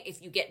point, if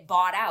you get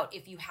bought out,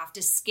 if you have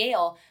to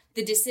scale,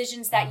 the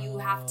decisions that you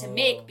have to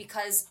make,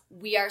 because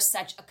we are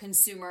such a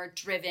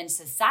consumer-driven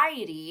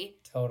society,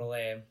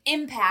 totally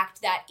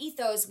impact that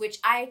ethos, which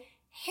I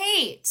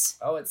hate.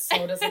 Oh, it's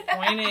so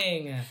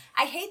disappointing.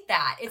 I hate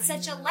that. It's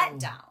such a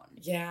letdown.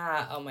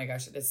 Yeah. Oh my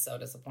gosh, it is so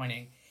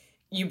disappointing.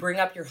 You bring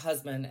up your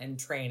husband and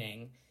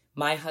training.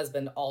 My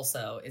husband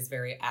also is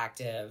very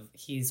active.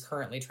 He's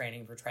currently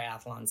training for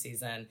triathlon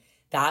season.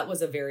 That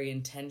was a very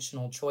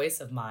intentional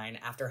choice of mine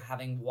after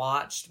having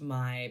watched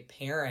my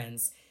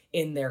parents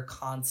in their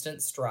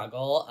constant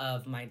struggle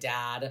of my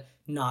dad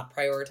not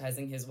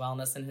prioritizing his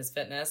wellness and his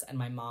fitness and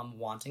my mom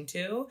wanting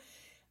to.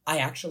 I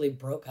actually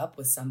broke up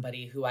with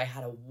somebody who I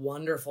had a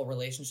wonderful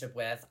relationship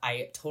with.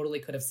 I totally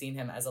could have seen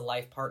him as a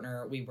life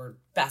partner. We were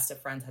best of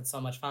friends, had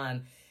so much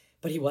fun.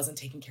 But he wasn't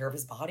taking care of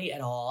his body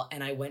at all.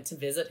 And I went to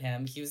visit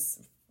him. He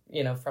was,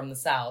 from the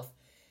South.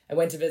 I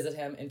went to visit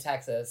him in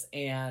Texas.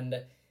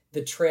 And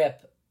the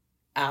trip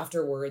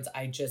afterwards,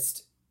 I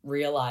just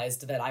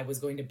realized that I was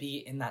going to be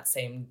in that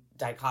same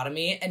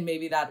dichotomy. And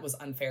maybe that was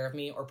unfair of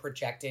me or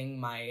projecting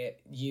my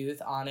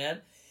youth on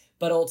it.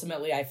 But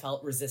ultimately, I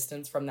felt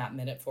resistance from that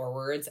minute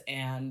forwards.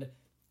 And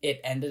it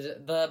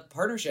ended the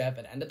partnership.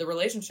 It ended the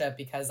relationship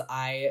because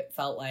I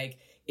felt like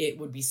it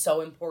would be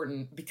so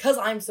important, because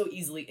I'm so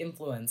easily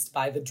influenced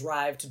by the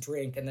drive to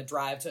drink and the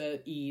drive to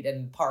eat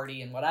and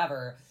party and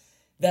whatever,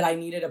 that I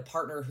needed a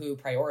partner who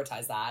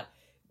prioritized that.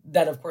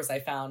 Then, of course, I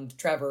found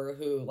Trevor,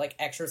 who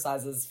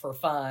exercises for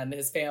fun.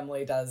 His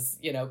family does,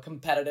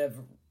 competitive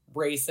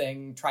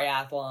racing,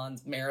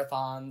 triathlons,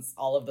 marathons,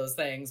 all of those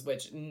things,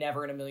 which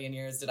never in a million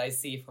years did I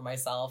see for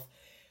myself.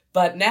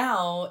 But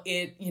now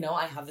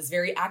I have this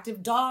very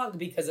active dog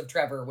because of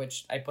Trevor,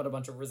 which I put a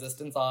bunch of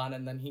resistance on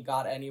and then he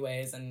got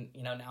anyways. And,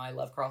 now I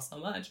love Carl so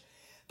much.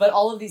 But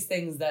all of these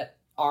things that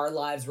our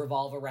lives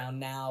revolve around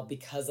now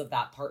because of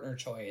that partner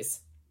choice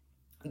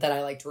that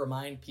I like to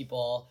remind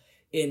people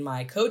in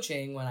my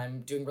coaching, when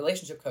I'm doing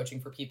relationship coaching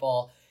for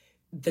people,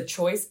 the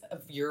choice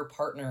of your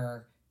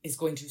partner is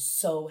going to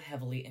so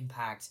heavily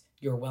impact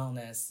your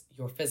wellness,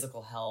 your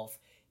physical health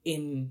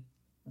in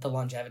the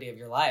longevity of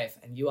your life.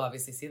 And you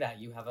obviously see that.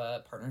 You have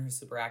a partner who's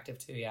super active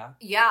too, yeah?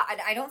 Yeah,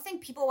 I don't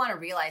think people want to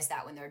realize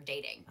that when they're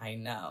dating. I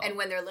know. And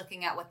when they're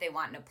looking at what they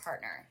want in a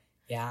partner.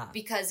 Yeah.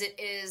 Because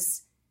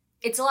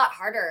it's a lot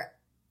harder.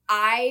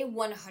 I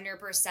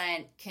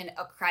 100% can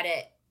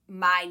accredit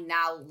my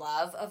now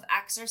love of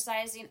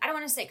exercising. I don't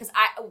want to say, because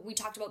we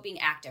talked about being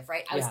active,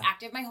 right? I was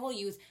active my whole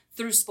youth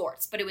through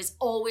sports, but it was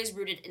always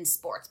rooted in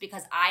sports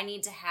because I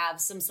need to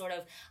have some sort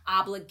of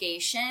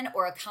obligation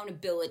or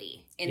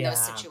accountability in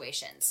those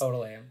situations.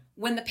 Totally.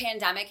 When the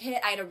pandemic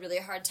hit, I had a really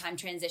hard time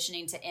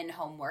transitioning to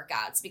in-home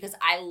workouts because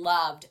I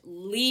loved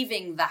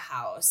leaving the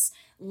house,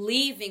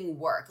 leaving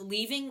work,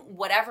 leaving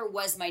whatever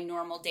was my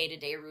normal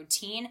day-to-day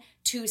routine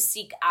to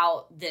seek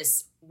out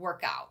this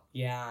workout.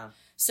 Yeah.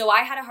 So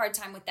I had a hard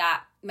time with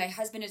that. My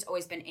husband has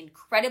always been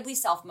incredibly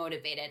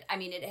self-motivated. I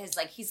mean, it has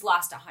like, he's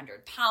lost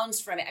 100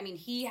 pounds from it. I mean,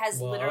 he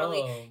has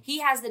he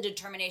has the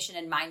determination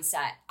and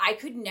mindset I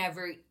could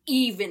never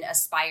even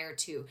aspire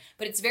to,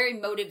 but it's very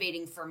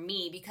motivating for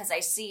me because I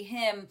see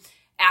him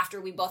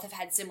after we both have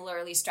had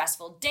similarly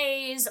stressful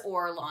days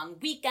or long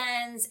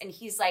weekends. And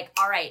he's like,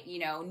 all right,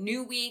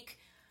 new week.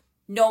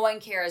 No one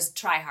cares,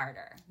 try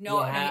harder.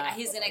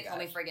 He's going to kill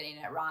me for getting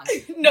it wrong.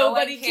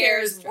 Nobody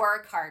cares,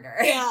 work harder.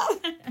 Yeah.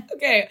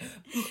 Okay.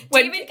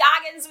 David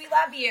Goggins, we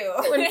love you.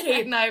 When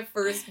Kate and I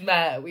first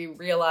met, we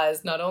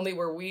realized not only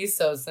were we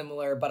so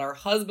similar, but our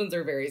husbands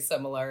are very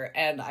similar.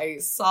 And I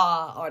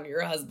saw on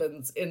your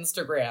husband's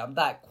Instagram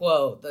that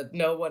quote that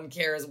no one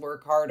cares,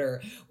 work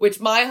harder, which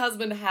my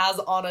husband has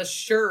on a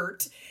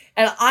shirt.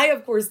 And I,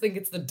 of course, think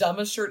it's the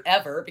dumbest shirt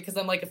ever because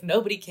I'm like, if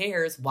nobody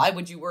cares, why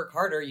would you work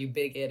harder, you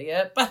big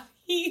idiot? But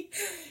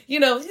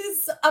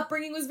his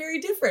upbringing was very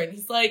different.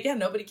 He's like, yeah,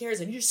 nobody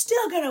cares. And you're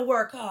still going to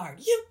work hard.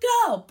 You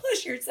go,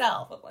 push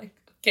yourself. I'm like,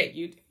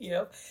 okay,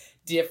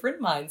 different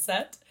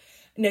mindset.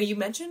 Now, you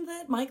mentioned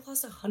that Mike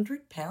lost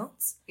 100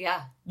 pounds.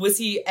 Yeah. Was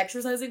he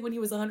exercising when he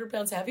was 100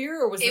 pounds heavier?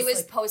 Or was it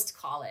was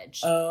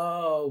post-college.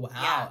 Oh, wow.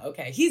 Yeah.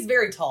 Okay. He's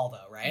very tall,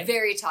 though, right?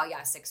 Very tall,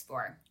 yeah,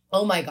 6'4".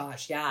 Oh my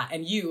gosh, yeah.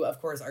 And you, of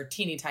course, are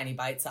teeny tiny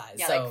bite size.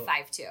 Yeah, so,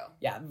 like 5'2".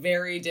 Yeah,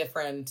 very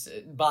different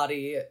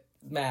body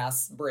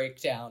mass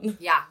breakdown.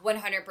 Yeah,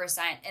 100%.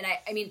 And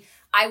I mean,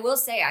 I will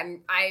say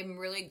I'm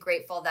really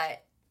grateful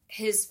that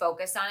his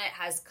focus on it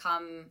has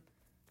come,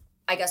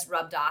 I guess,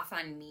 rubbed off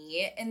on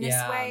me in this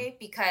way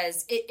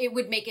because it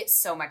would make it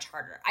so much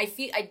harder.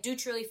 I do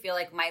truly feel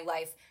like my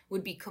life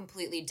would be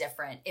completely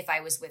different if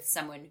I was with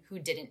someone who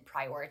didn't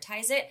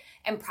prioritize it,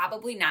 and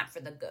probably not for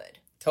the good.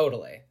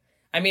 Totally.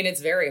 I mean,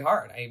 it's very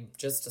hard. I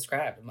just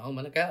described a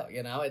moment ago,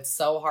 it's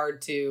so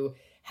hard to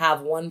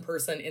have one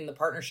person in the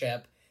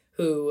partnership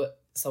who,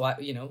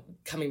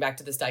 coming back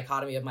to this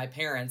dichotomy of my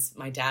parents,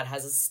 my dad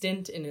has a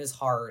stent in his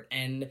heart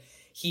and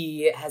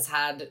he has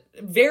had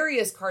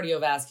various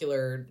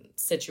cardiovascular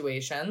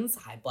situations,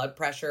 high blood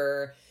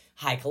pressure,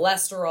 high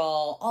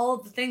cholesterol, all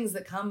of the things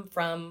that come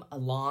from a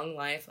long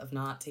life of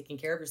not taking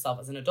care of yourself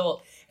as an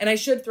adult. And I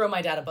should throw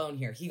my dad a bone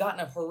here. He got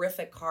in a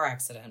horrific car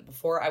accident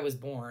before I was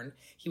born.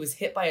 He was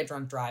hit by a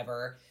drunk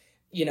driver,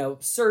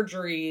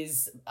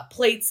 surgeries,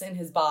 plates in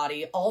his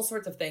body, all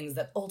sorts of things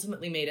that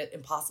ultimately made it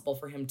impossible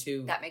for him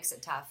to... That makes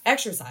it tough.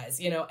 Exercise,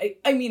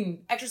 I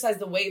mean, exercise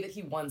the way that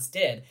he once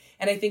did.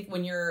 And I think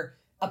when you're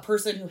a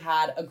person who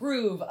had a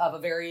groove of a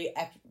very,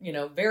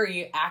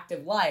 very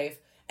active life,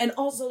 and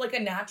also like a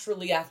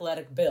naturally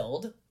athletic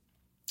build,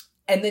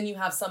 and then you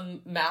have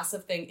some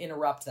massive thing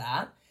interrupt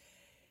that,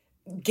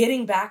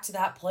 getting back to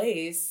that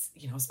place,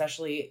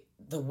 especially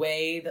the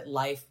way that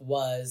life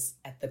was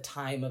at the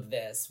time of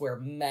this, where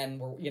men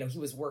were, he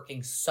was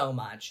working so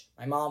much.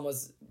 My mom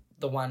was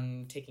the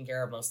one taking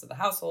care of most of the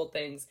household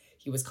things.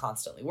 He was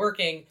constantly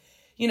working.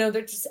 They're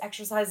just,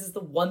 exercise is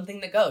the one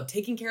thing that go.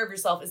 Taking care of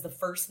yourself is the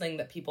first thing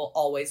that people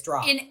always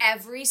drop. In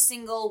every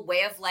single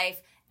way of life,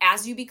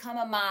 as you become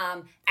a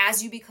mom,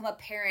 as you become a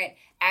parent,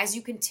 as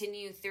you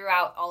continue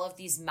throughout all of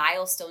these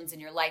milestones in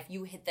your life,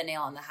 you hit the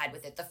nail on the head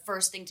with it. The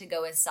first thing to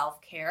go is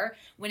self-care,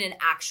 when in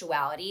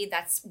actuality,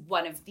 that's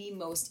one of the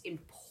most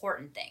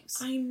important things.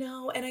 I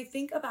know. And I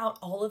think about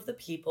all of the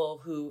people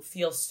who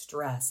feel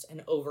stressed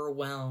and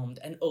overwhelmed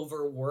and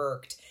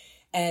overworked.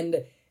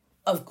 And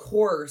of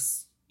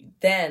course,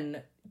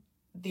 then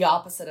the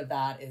opposite of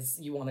that is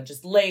you want to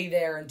just lay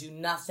there and do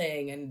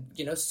nothing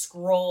and,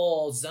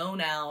 scroll,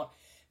 zone out.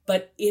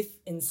 But if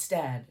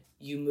instead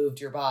you moved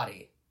your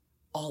body,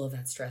 all of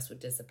that stress would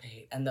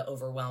dissipate and the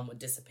overwhelm would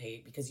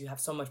dissipate because you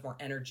have so much more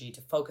energy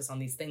to focus on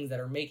these things that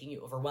are making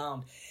you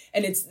overwhelmed.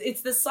 And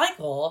it's this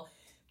cycle,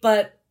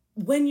 but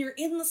when you're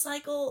in the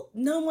cycle,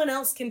 no one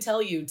else can tell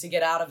you to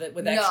get out of it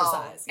with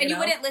exercise. And you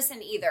wouldn't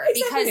listen either.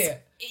 Exactly.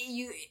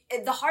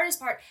 Because the hardest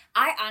part,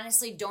 I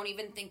honestly don't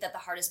even think that the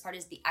hardest part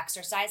is the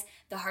exercise.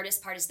 The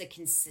hardest part is the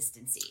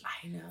consistency.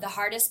 I know. The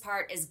hardest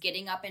part is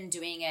getting up and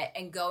doing it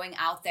and going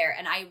out there.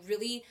 And I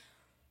really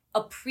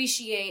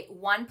appreciate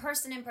one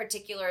person in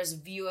particular's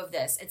view of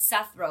this. It's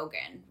Seth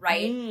Rogen,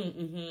 right?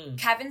 Mm-hmm.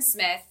 Kevin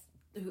Smith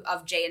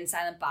of Jay and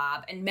Silent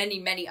Bob and many,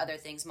 many other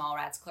things,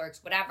 Mallrats,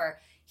 Clerks, whatever.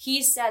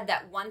 He said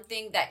that one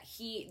thing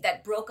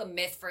that broke a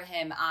myth for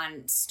him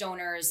on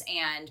stoners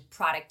and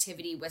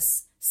productivity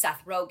was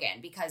Seth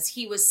Rogen, because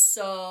he was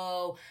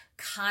so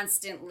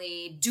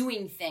constantly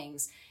doing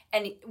things.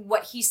 And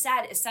what he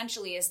said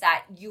essentially is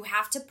that you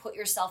have to put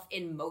yourself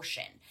in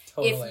motion.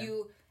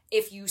 Totally.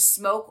 If you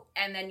smoke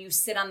and then you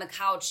sit on the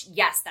couch,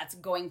 yes, that's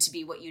going to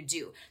be what you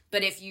do.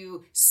 But if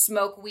you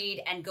smoke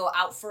weed and go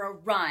out for a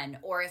run,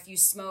 or if you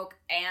smoke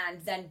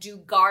and then do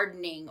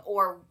gardening,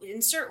 or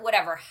insert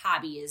whatever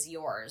hobby is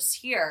yours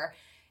here,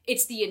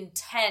 it's the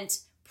intent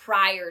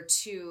prior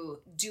to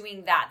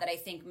doing that I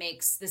think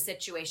makes the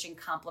situation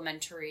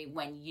complementary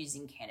when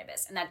using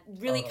cannabis. And that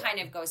really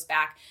kind of goes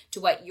back to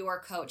what your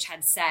coach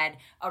had said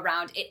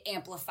around it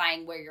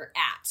amplifying where you're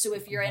at. So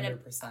if you're in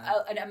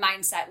a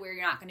mindset where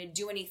you're not going to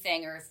do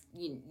anything, or if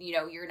you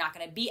know you're not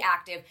going to be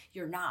active,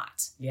 you're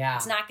not. Yeah.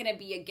 It's not going to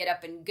be a get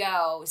up and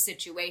go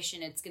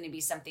situation. It's going to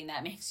be something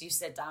that makes you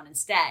sit down and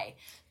stay.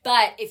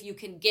 But if you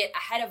can get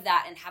ahead of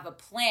that and have a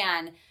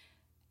plan,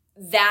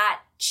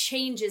 that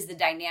changes the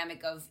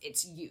dynamic of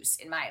its use,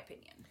 in my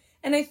opinion.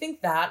 And I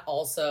think that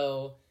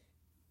also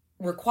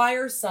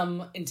requires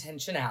some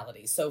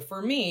intentionality. So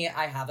for me,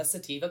 I have a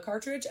sativa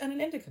cartridge and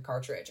an indica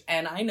cartridge.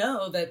 And I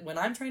know that when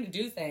I'm trying to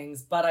do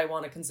things, but I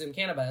want to consume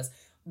cannabis,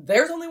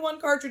 there's only one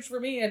cartridge for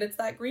me, and it's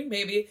that green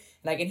baby.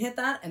 And I can hit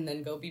that and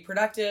then go be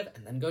productive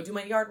and then go do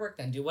my yard work,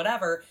 then do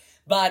whatever.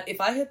 But if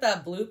I hit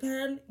that blue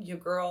pen, your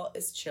girl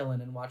is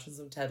chilling and watching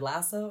some Ted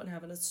Lasso and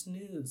having a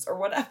snooze or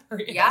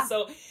whatever. Yeah.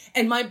 So,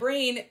 and my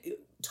brain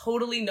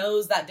totally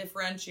knows that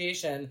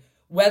differentiation,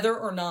 whether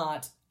or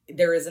not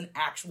there is an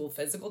actual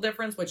physical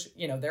difference, which,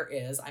 you know, there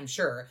is, I'm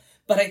sure.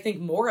 But I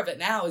think more of it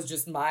now is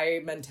just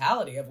my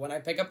mentality of when I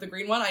pick up the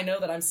green one, I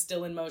know that I'm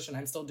still in motion.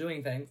 I'm still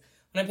doing things.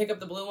 When I pick up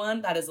the blue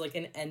one, that is like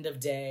an end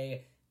of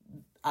day.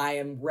 I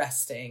am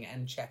resting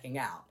and checking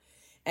out.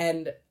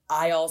 And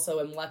I also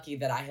am lucky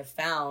that I have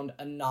found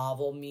a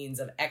novel means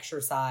of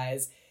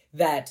exercise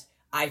that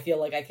I feel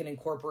like I can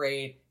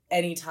incorporate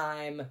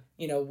anytime.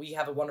 You know, we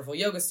have a wonderful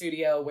yoga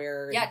studio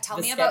where tell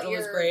the me schedule about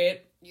is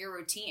great. Your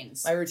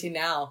routines. My routine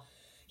now.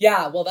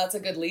 Yeah, well, that's a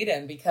good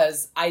lead-in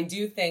because I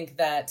do think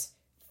that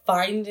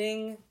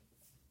finding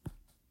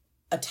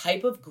a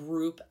type of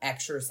group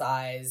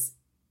exercise,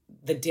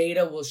 the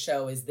data will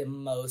show is the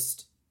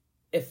most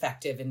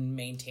effective in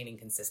maintaining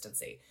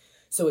consistency.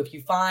 So if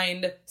you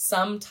find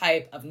some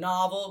type of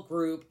novel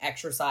group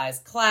exercise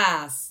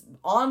class,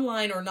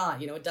 online or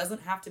not, you know, it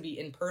doesn't have to be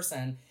in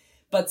person,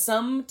 but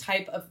some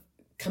type of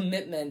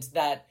commitment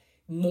that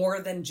more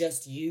than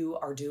just you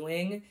are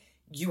doing,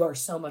 you are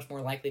so much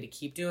more likely to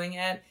keep doing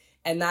it.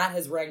 And that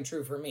has rang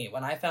true for me.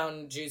 When I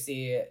found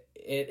Juicy,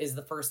 it is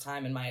the first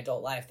time in my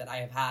adult life that I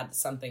have had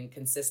something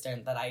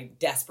consistent that I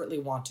desperately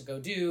want to go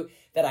do,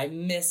 that I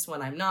miss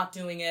when I'm not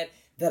doing it,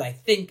 that I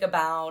think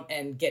about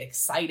and get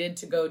excited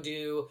to go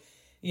do.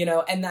 You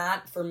know, and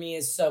that for me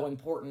is so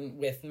important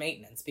with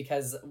maintenance,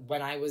 because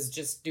when I was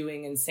just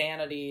doing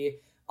insanity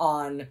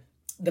on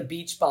the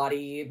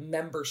Beachbody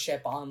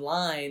membership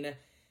online,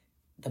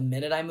 the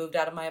minute I moved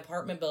out of my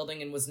apartment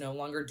building and was no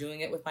longer doing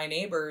it with my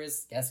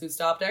neighbors, guess who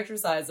stopped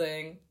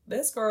exercising?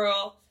 This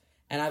girl.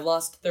 And I've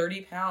lost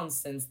 30 pounds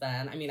since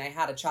then. I mean, I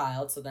had a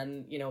child, so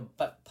then, you know,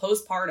 but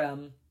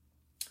postpartum,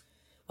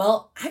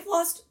 well, I've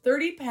lost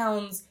 30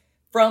 pounds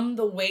from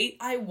the weight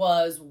I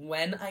was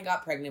when I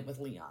got pregnant with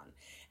Leon.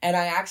 And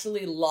I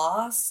actually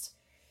lost,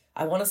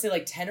 I want to say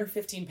like 10 or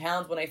 15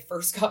 pounds when I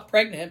first got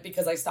pregnant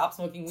because I stopped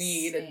smoking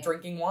weed and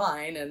drinking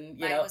wine. And,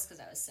 you know. Mine was because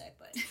I was sick,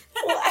 but.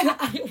 Well,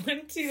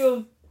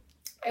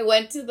 I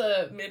went to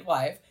the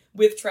midwife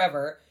with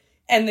Trevor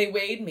and they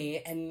weighed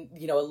me, and,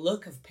 you know, a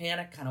look of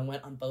panic kind of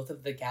went on both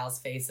of the gals'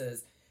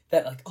 faces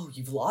that like, oh,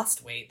 you've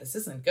lost weight. This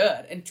isn't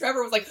good. And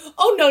Trevor was like,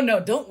 oh, no,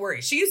 don't worry.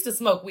 She used to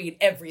smoke weed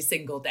every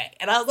single day.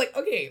 And I was like,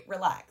 okay,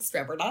 relax,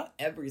 Trevor, not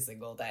every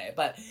single day.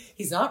 But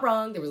he's not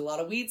wrong. There was a lot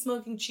of weed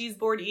smoking, cheese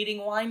board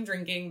eating, wine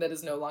drinking that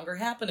is no longer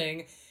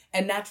happening.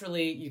 And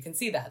naturally, you can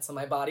see that. So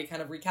my body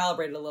kind of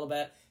recalibrated a little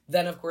bit.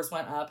 Then, of course,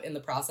 went up in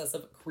the process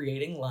of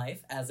creating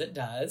life, as it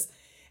does.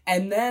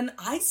 And then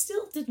I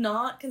still did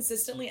not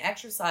consistently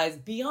exercise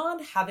beyond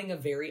having a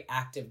very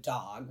active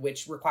dog,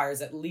 which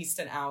requires at least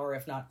an hour,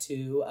 if not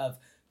 2, of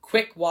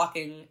quick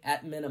walking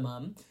at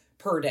minimum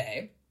per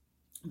day.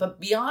 But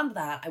beyond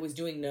that, I was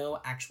doing no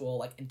actual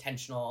like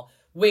intentional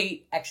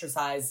weight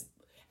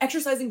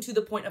exercising to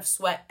the point of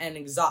sweat and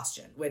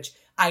exhaustion, which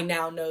I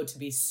now know to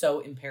be so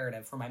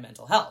imperative for my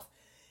mental health.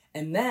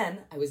 And then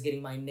I was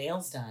getting my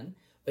nails done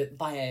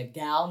by a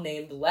gal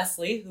named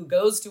Leslie, who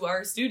goes to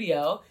our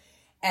studio,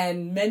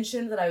 and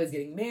mentioned that I was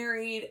getting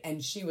married.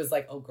 And she was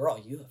like, oh, girl,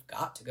 you have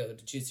got to go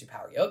to Juicy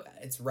Power Yoga.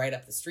 It's right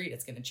up the street.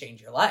 It's going to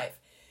change your life.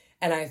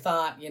 And I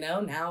thought, you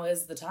know, now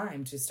is the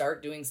time to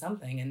start doing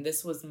something. And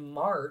this was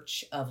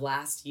March of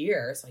last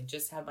year. So I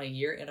just had my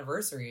year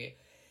anniversary.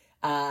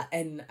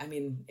 And I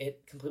mean,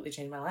 it completely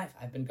changed my life.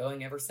 I've been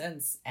going ever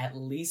since, at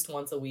least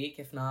once a week,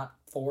 if not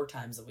 4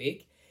 times a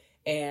week.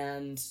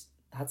 And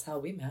that's how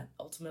we met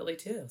ultimately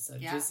too. So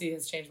yeah. Juicy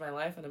has changed my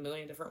life in a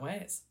million different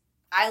ways.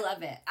 I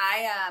love it.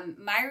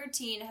 My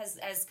routine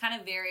has kind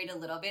of varied a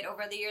little bit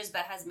over the years,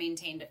 but has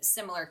maintained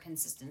similar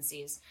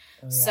consistencies.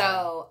 Oh, yeah.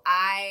 So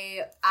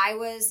I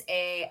was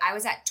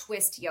at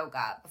Twist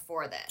Yoga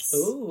before this.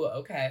 Ooh,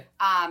 okay.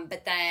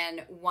 But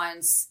then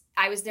once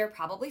I was there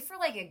probably for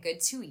like a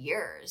good 2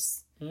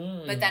 years.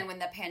 But then when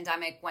the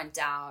pandemic went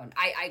down,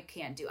 I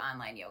can't do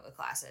online yoga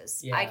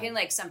classes. Yeah. I can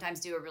like sometimes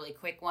do a really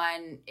quick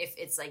one if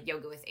it's like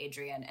Yoga with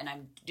Adriene and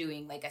I'm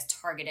doing like a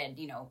targeted,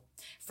 you know,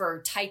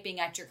 for typing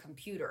at your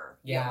computer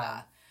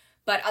yoga.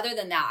 But other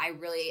than that,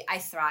 I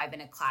thrive in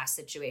a class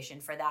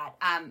situation for that.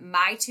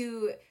 My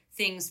 2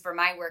 things for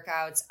my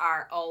workouts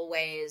are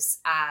always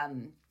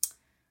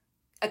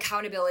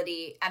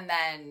accountability, and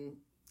then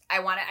I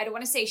don't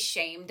want to say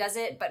shame does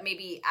it, but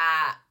maybe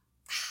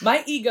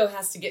my ego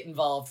has to get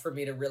involved for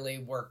me to really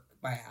work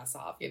my ass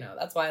off.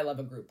 That's why I love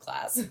a group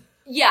class.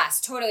 Yes,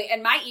 totally.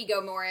 And my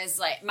ego more is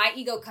like, my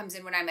ego comes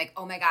in when I'm like,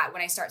 oh my God,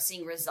 when I start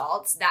seeing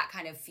results, that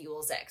kind of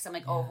fuels it. Cause I'm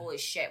like, oh, holy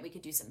shit, we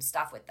could do some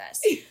stuff with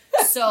this.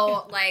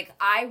 So like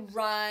I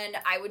run,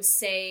 I would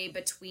say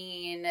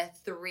between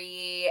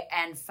 3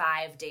 and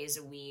 5 days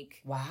a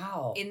week.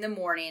 Wow. In the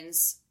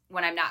mornings,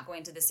 when I'm not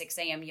going to the 6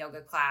 a.m.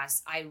 yoga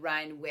class, I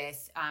run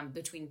with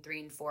between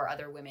 3 and 4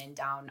 other women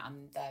down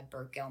on the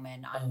Burke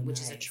Gilman,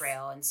 which is a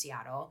trail in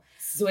Seattle.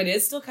 So it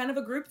is still kind of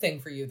a group thing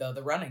for you, though,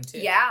 the running, too.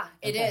 Yeah,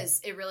 it is.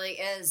 It really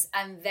is.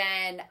 And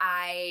then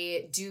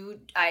I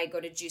go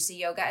to Juicy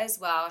Yoga as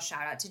well.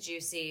 Shout out to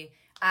Juicy.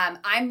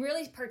 I'm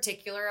really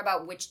particular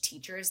about which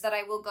teachers that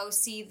I will go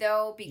see,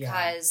 though,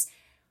 because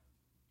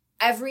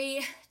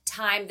every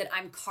time that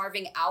I'm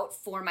carving out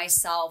for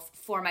myself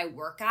for my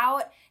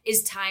workout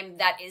is time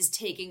that is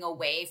taking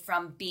away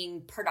from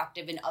being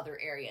productive in other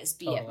areas,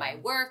 be it my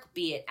work,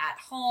 be it at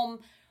home,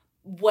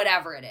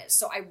 whatever it is.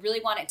 So I really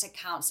want it to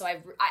count. So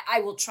I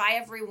will try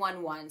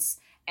everyone once,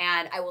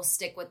 and I will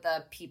stick with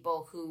the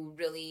people who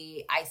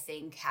really, I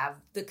think, have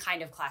the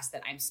kind of class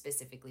that I'm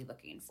specifically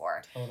looking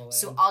for. Totally.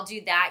 So I'll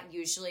do that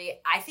usually.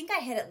 I think I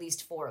hit at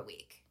least 4 a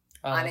week.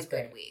 On a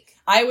good week.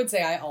 I would say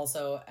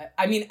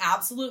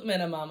absolute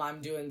minimum,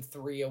 I'm doing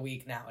 3 a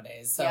week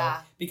nowadays. So,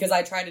 because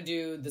I try to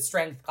do the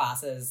strength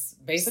classes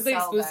basically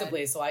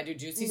exclusively. Good. So I do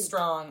Juicy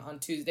Strong on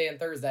Tuesday and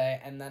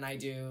Thursday, and then I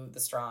do the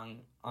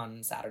Strong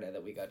on Saturday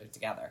that we go to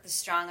together. The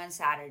Strong on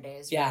Saturday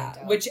is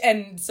really dope.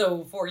 And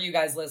so for you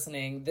guys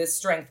listening, this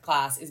strength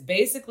class is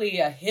basically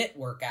a HIIT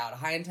workout,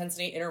 high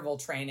intensity interval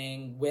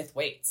training with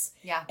weights.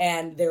 Yeah.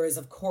 And there is,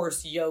 of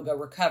course, yoga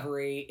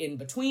recovery in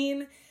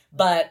between,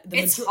 but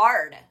it's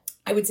hard.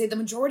 I would say the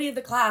majority of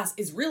the class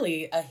is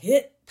really a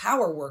HIIT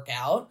power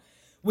workout,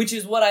 which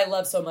is what I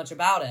love so much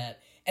about it.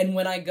 And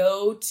when I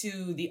go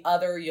to the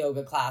other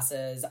yoga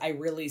classes, I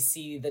really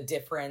see the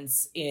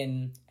difference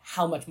in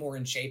how much more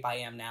in shape I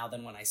am now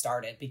than when I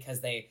started, because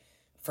they,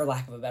 for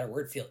lack of a better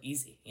word, feel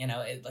easy.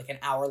 Like an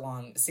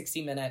hour-long,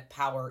 60-minute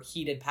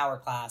heated power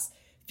class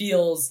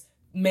feels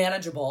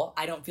manageable.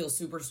 I don't feel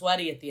super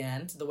sweaty at the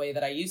end the way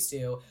that I used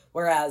to.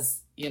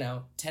 Whereas,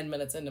 10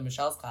 minutes into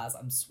Michelle's class,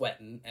 I'm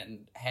sweating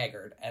and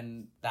haggard.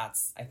 And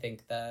that's, I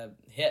think, the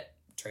HIIT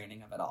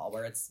training of it all,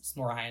 where it's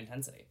more high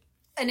intensity.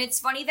 And it's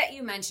funny that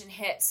you mentioned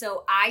HIIT.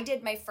 So I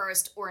did my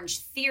first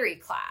Orange Theory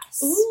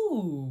class.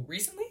 Ooh,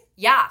 recently?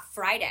 Yeah,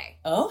 Friday.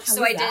 Oh, how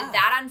So was I that? did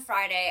that on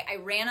Friday. I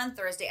ran on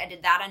Thursday. I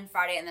did that on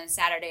Friday. And then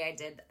Saturday I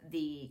did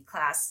the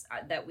class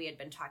that we had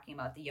been talking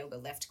about, the yoga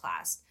lift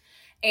class.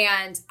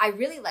 And I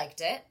really liked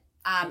it.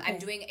 I'm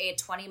doing a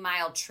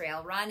 20-mile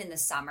trail run in the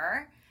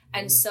summer.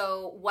 And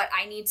so what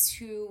I need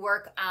to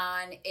work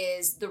on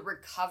is the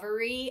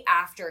recovery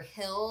after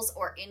hills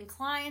or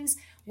inclines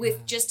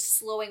with just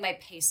slowing my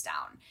pace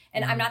down.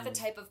 And I'm not the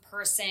type of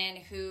person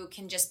who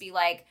can just be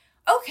like,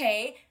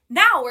 okay,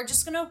 now we're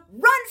just going to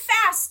run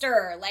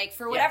faster. Like,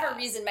 for whatever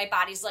reason, my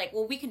body's like,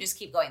 well, we can just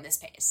keep going this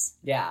pace.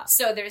 Yeah.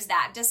 So there's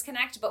that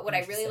disconnect. But what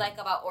I really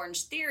like about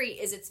Orange Theory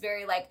is it's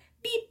very like,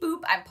 beep,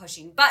 boop, I'm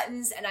pushing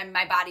buttons and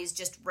my body's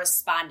just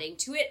responding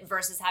to it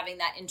versus having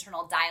that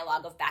internal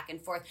dialogue of back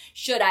and forth.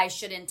 Should I,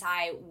 shouldn't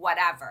I,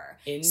 whatever.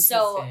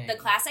 So the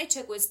class I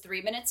took was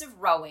 3 minutes of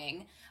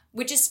rowing,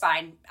 which is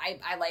fine.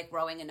 I like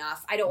rowing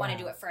enough. I don't want to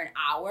do it for an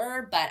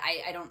hour, but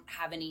I don't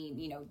have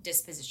any,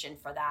 disposition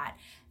for that.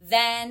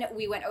 Then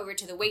we went over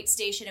to the weight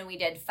station and we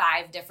did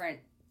 5 different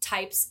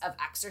types of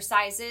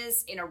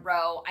exercises in a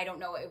row. I don't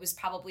know. It was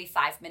probably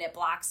 5-minute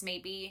blocks,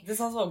 maybe. Is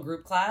this also a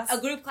group class? A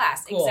group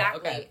class, cool.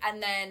 Exactly. Okay.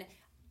 And then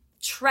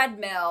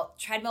treadmill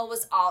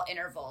was all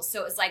intervals.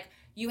 So it was like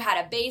you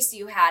had a base,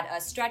 you had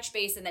a stretch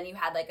base, and then you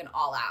had like an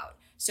all out.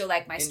 So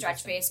like my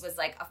stretch base was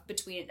like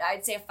between,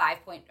 I'd say a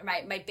 5 point,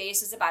 my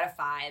base was about a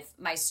 5.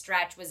 My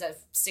stretch was a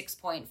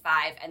 6.5.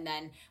 And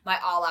then my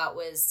all out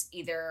was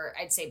either,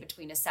 I'd say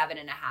between a 7.5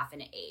 and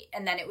an 8.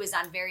 And then it was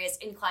on various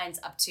inclines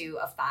up to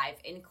a 5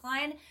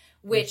 incline,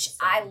 which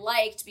I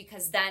liked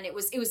because then it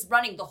was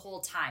running the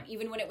whole time.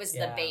 Even when it was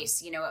the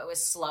base, it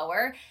was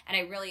slower. And I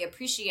really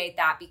appreciate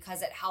that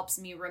because it helps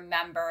me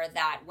remember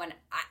that when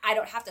I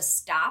don't have to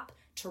stop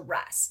to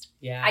rest.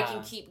 Yeah. I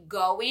can keep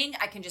going.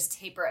 I can just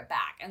taper it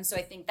back. And so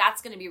I think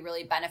that's going to be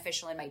really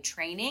beneficial in my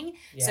training.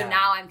 Yeah. So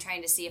now I'm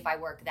trying to see if I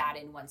work that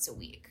in once a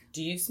week.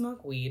 Do you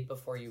smoke weed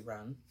before you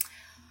run?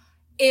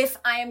 If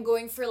I am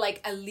going for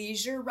like a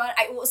leisure run,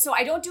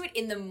 I don't do it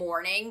in the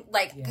morning,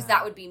 like, because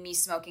that would be me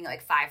smoking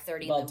like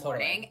 5:30 in the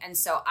morning. And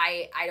so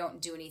I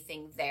don't do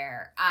anything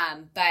there.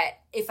 But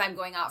if I'm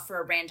going out for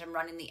a random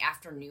run in the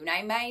afternoon,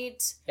 I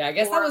might. Yeah, I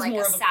guess that was like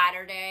more a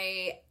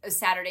of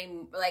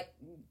Saturday, like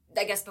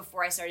I guess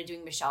before I started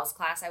doing Michelle's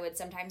class, I would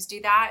sometimes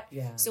do that.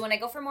 Yeah. So when I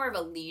go for more of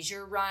a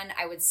leisure run,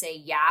 I would say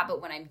yeah.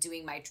 But when I'm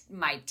doing my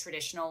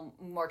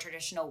more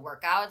traditional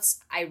workouts,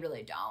 I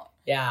really don't.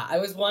 Yeah, I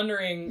was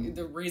wondering,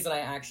 the reason I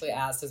actually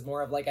asked is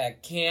more of like a,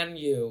 can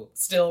you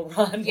still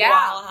run Yeah.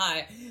 while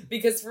high?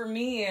 Because for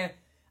me,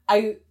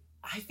 I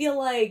feel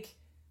like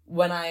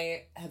when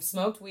I have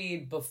smoked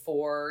weed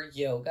before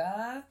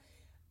yoga,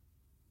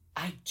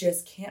 I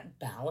just can't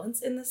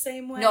balance in the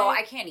same way. No,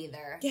 I can't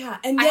either. Yeah,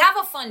 and I yet, have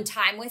a fun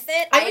time with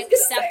it. I I was gonna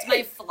accept say.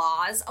 my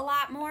flaws a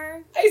lot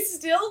more. I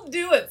still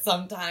do it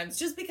sometimes,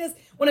 just because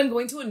when I'm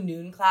going to a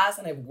noon class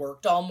and I've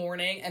worked all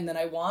morning and then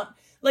I want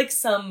like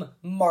some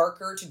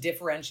marker to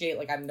differentiate,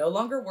 like I'm no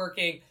longer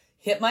working,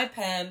 hit my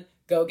pen,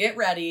 go get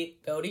ready,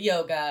 go to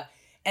yoga,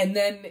 and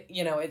then,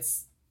 you know, it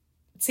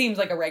seems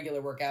like a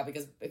regular workout,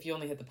 because if you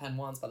only hit the pen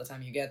once, by the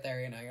time you get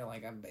there, you know, you're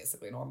like, I'm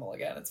basically normal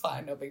again. It's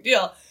fine, no big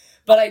deal.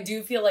 But I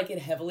do feel like it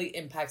heavily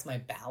impacts my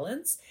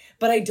balance,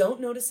 but I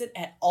don't notice it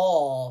at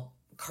all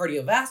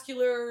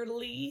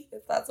cardiovascularly,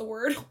 if that's a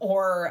word,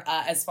 or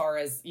as far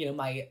as, you know,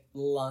 my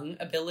lung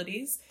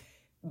abilities.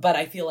 But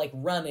I feel like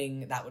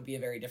running, that would be a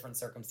very different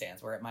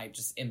circumstance where it might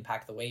just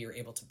impact the way you're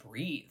able to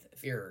breathe.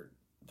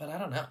 But I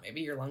don't know,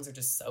 maybe your lungs are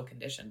just so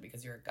conditioned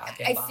because you're a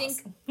goddamn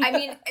boss.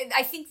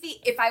 I think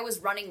if I was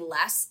running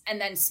less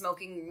and then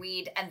smoking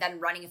weed and then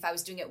running, if I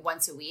was doing it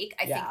once a week,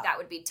 I think that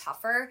would be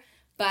tougher.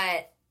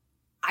 But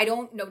I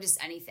don't notice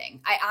anything.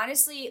 I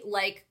honestly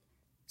like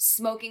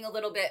smoking a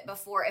little bit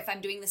before, if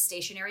I'm doing the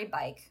stationary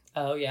bike.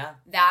 Oh, yeah.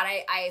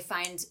 That I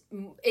find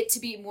it to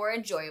be more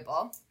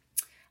enjoyable.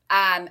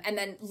 And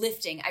then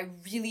lifting. I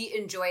really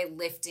enjoy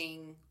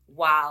lifting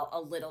while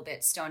a little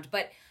bit stoned.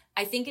 But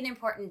I think an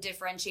important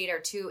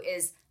differentiator too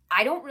is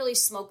I don't really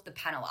smoke the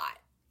pen a lot.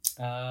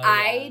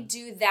 I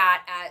do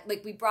that at,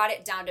 like, we brought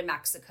it down to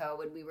Mexico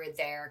when we were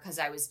there because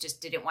I was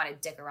didn't want to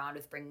dick around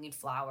with bringing in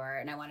flour,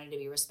 and I wanted to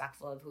be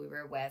respectful of who we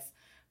were with.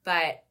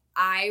 But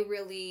I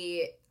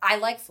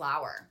like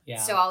flour. Yeah.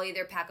 So I'll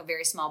either pack a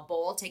very small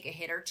bowl, take a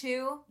hit or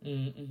two,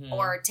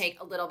 or take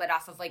a little bit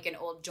off of like an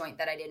old joint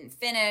that I didn't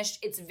finish.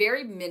 It's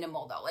very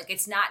minimal though. Like,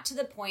 it's not to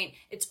the point,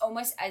 it's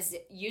almost as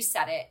you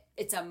said it,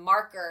 it's a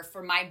marker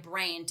for my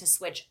brain to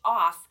switch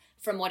off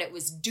from what it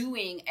was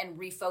doing and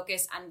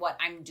refocus on what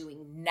I'm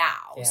doing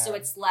now. Yeah. So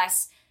it's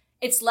less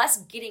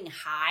getting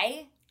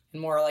high.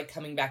 And more like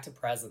coming back to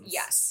presence.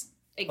 Yes,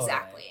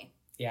 exactly. Totally.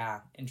 Yeah,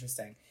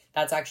 interesting.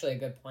 That's actually a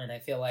good point. I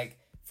feel like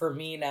for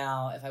me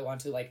now, if I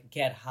want to like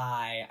get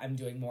high, I'm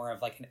doing more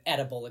of like an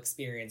edible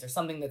experience or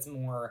something that's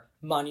more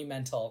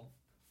monumental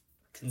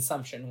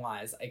consumption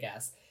wise, I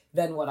guess,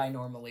 than what I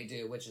normally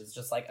do, which is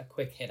just like a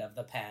quick hit of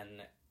the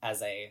pen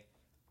as a,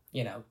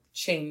 you know,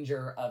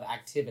 changer of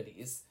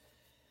activities.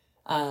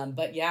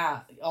 But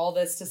yeah, all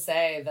this to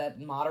say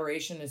that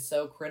moderation is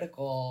so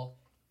critical,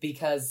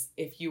 because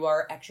if you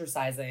are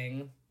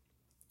exercising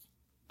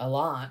a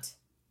lot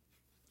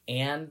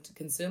and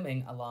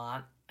consuming a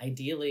lot,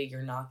 ideally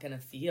you're not going to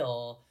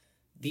feel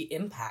the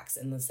impacts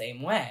in the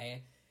same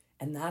way.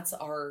 And that's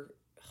our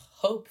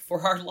hope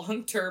for our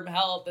long-term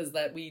health, is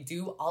that we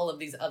do all of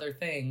these other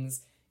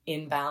things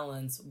in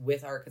balance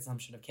with our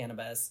consumption of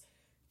cannabis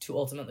to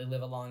ultimately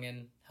live a long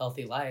and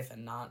healthy life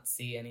and not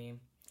see any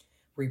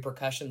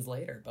repercussions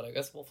later. But I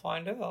guess we'll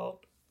find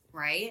out.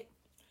 Right?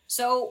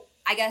 So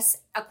I guess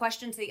a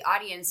question to the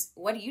audience,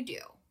 what do?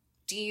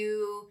 Do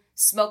you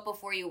smoke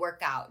before you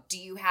work out? Do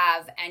you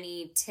have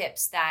any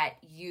tips that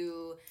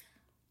you,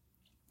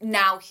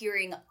 now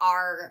hearing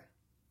our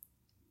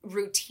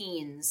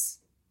routines,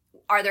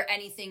 are there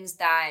any things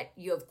that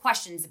you have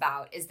questions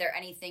about? Is there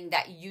anything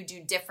that you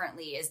do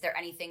differently? Is there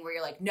anything where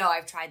you're like, no,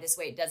 I've tried this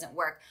way, it doesn't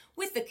work?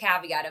 With the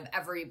caveat of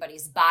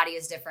everybody's body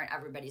is different,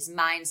 everybody's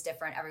mind's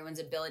different, everyone's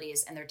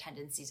abilities and their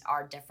tendencies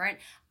are different.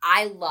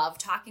 I love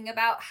talking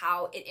about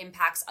how it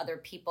impacts other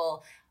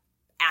people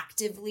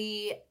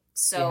actively.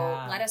 So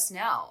let us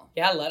know.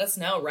 Yeah, let us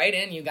know. Write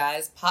in, you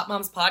guys.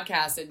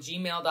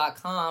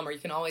 popmomspodcast@gmail.com, or you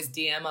can always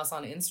DM us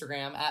on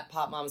Instagram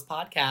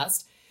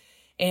 @popmomspodcast.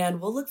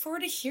 And we'll look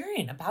forward to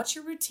hearing about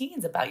your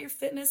routines, about your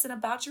fitness, and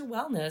about your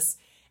wellness.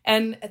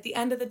 And at the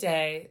end of the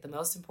day, the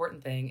most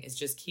important thing is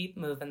just keep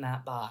moving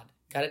that bod.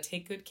 Got to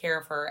take good care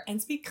of her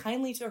and speak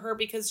kindly to her,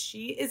 because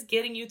she is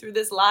getting you through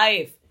this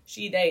life.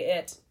 She, they,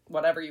 it,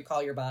 whatever you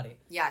call your body.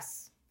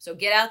 Yes. So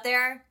get out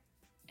there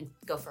and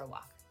go for a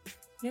walk.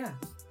 Yeah.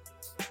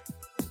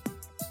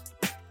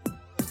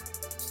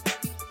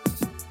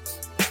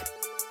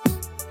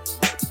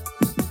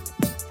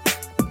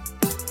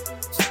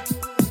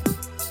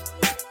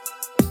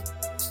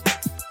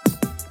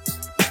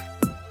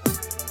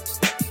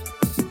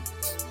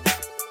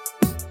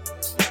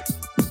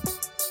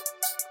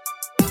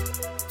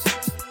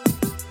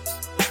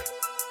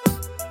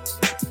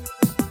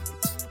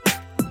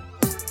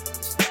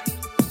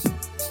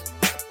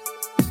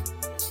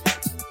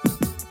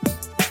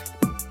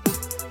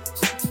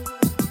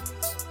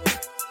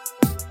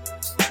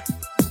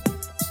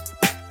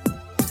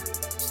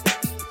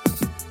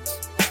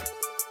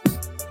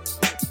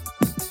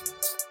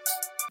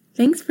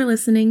 Thanks for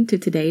listening to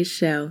today's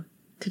show.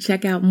 To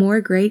check out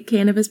more great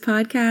cannabis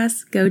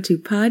podcasts, go to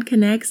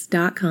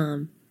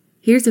podconnects.com.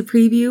 Here's a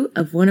preview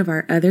of one of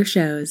our other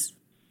shows.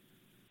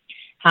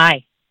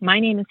 Hi, my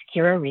name is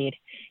Kira Reed,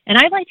 and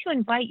I'd like to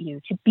invite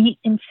you to be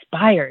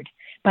inspired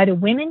by the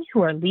women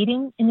who are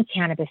leading in the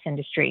cannabis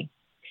industry.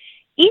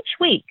 Each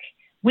week,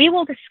 we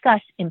will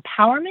discuss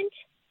empowerment,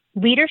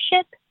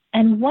 leadership,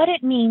 and what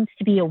it means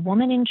to be a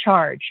woman in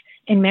charge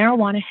in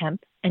marijuana,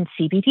 hemp, and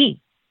CBD.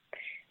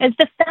 As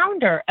the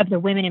founder of the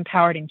Women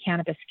Empowered in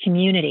Cannabis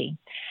community,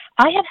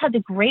 I have had the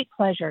great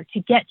pleasure to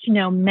get to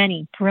know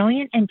many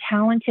brilliant and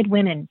talented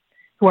women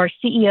who are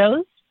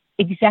CEOs,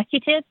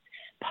 executives,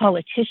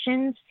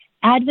 politicians,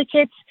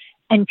 advocates,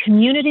 and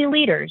community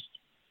leaders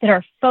that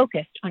are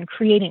focused on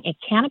creating a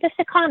cannabis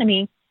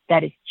economy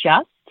that is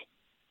just,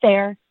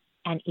 fair,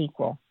 and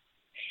equal.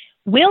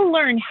 We'll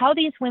learn how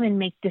these women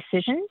make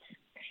decisions,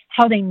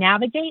 how they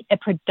navigate a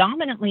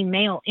predominantly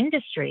male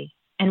industry,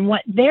 and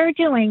what they're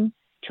doing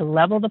to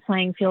level the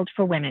playing field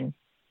for women.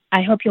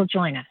 I hope you'll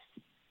join us.